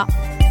जाएगा।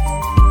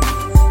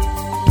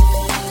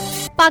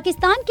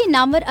 पाकिस्तान के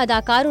नामवर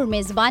अदाकार और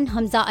मेजबान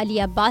हमजा अली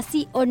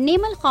अब्बासी और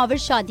नेमल खावर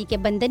शादी के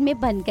बंधन में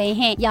बंध गए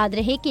हैं। याद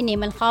रहे कि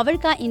नेमल खावर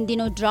का इन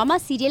दिनों ड्रामा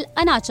सीरियल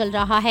अना चल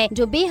रहा है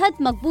जो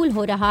बेहद मकबूल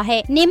हो रहा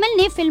है। नेमल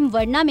ने फिल्म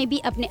वरना में भी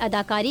अपने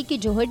अदाकारी के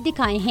जोहर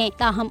दिखाए हैं,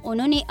 ताहम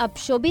उन्होंने अब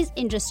शोबिज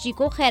इंडस्ट्री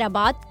को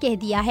खैराबाद कह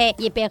दिया है।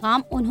 ये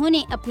पैगाम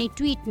उन्होंने अपने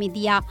ट्वीट में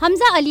दिया।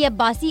 हमजा अली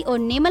अब्बासी और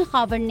नेमल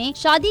खावर ने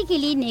शादी के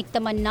लिए नेक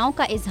तमन्नाओं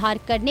का इजहार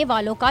करने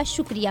वालों का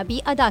शुक्रिया भी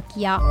अदा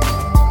किया।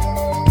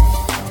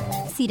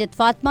 सीरत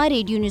Fatima,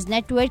 radio news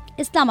network,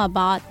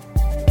 Islamabad.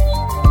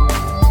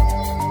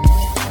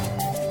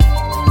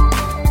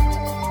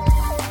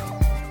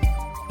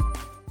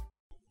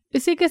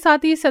 इसी के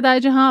साथ ही सदाए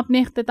जहां अपने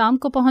इख्तिताम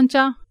को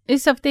पहुंचा।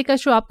 इस हफ्ते का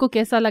शो आपको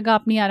कैसा लगा,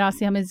 अपनी आरा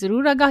से हमें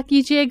जरूर आगाह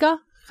कीजिएगा।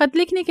 खत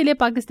लिखने के लिए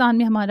पाकिस्तान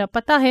में हमारा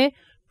पता है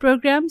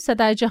प्रोग्राम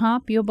सदाए जहां,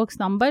 पीओ बॉक्स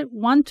नंबर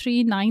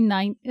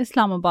 1399,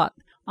 इस्लामाबाद।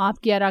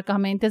 आपकी आरा का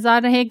हमें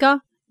इंतजार रहेगा।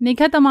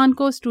 निघत अमान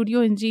को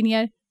स्टूडियो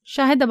इंजीनियर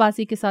शाहिद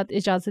अब्बासी के साथ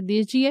इजाजत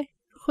दीजिए।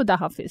 खुदा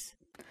हाफिज।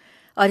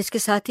 और इसके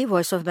साथ ही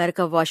वॉइस ऑफ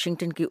अमेरिका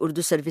वाशिंगटन की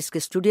उर्दू सर्विस के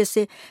स्टूडियो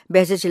से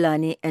Behzar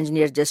Jilani,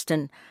 engineer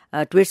Justin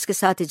Twits के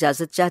साथ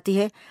इजाज़त चाहती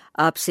है।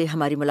 आपसे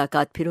हमारी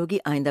मुलाकात फिर होगी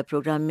आइंदा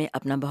प्रोग्राम में।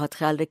 अपना बहुत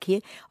ख्याल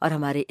रखिए और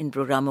हमारे इन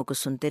प्रोग्रामों को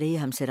सुनते रहिए,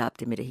 हमसे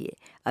राब्ते में रहिए।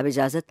 अब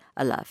इजाज़त,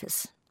 अल्लाह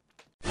हाफ़िज़।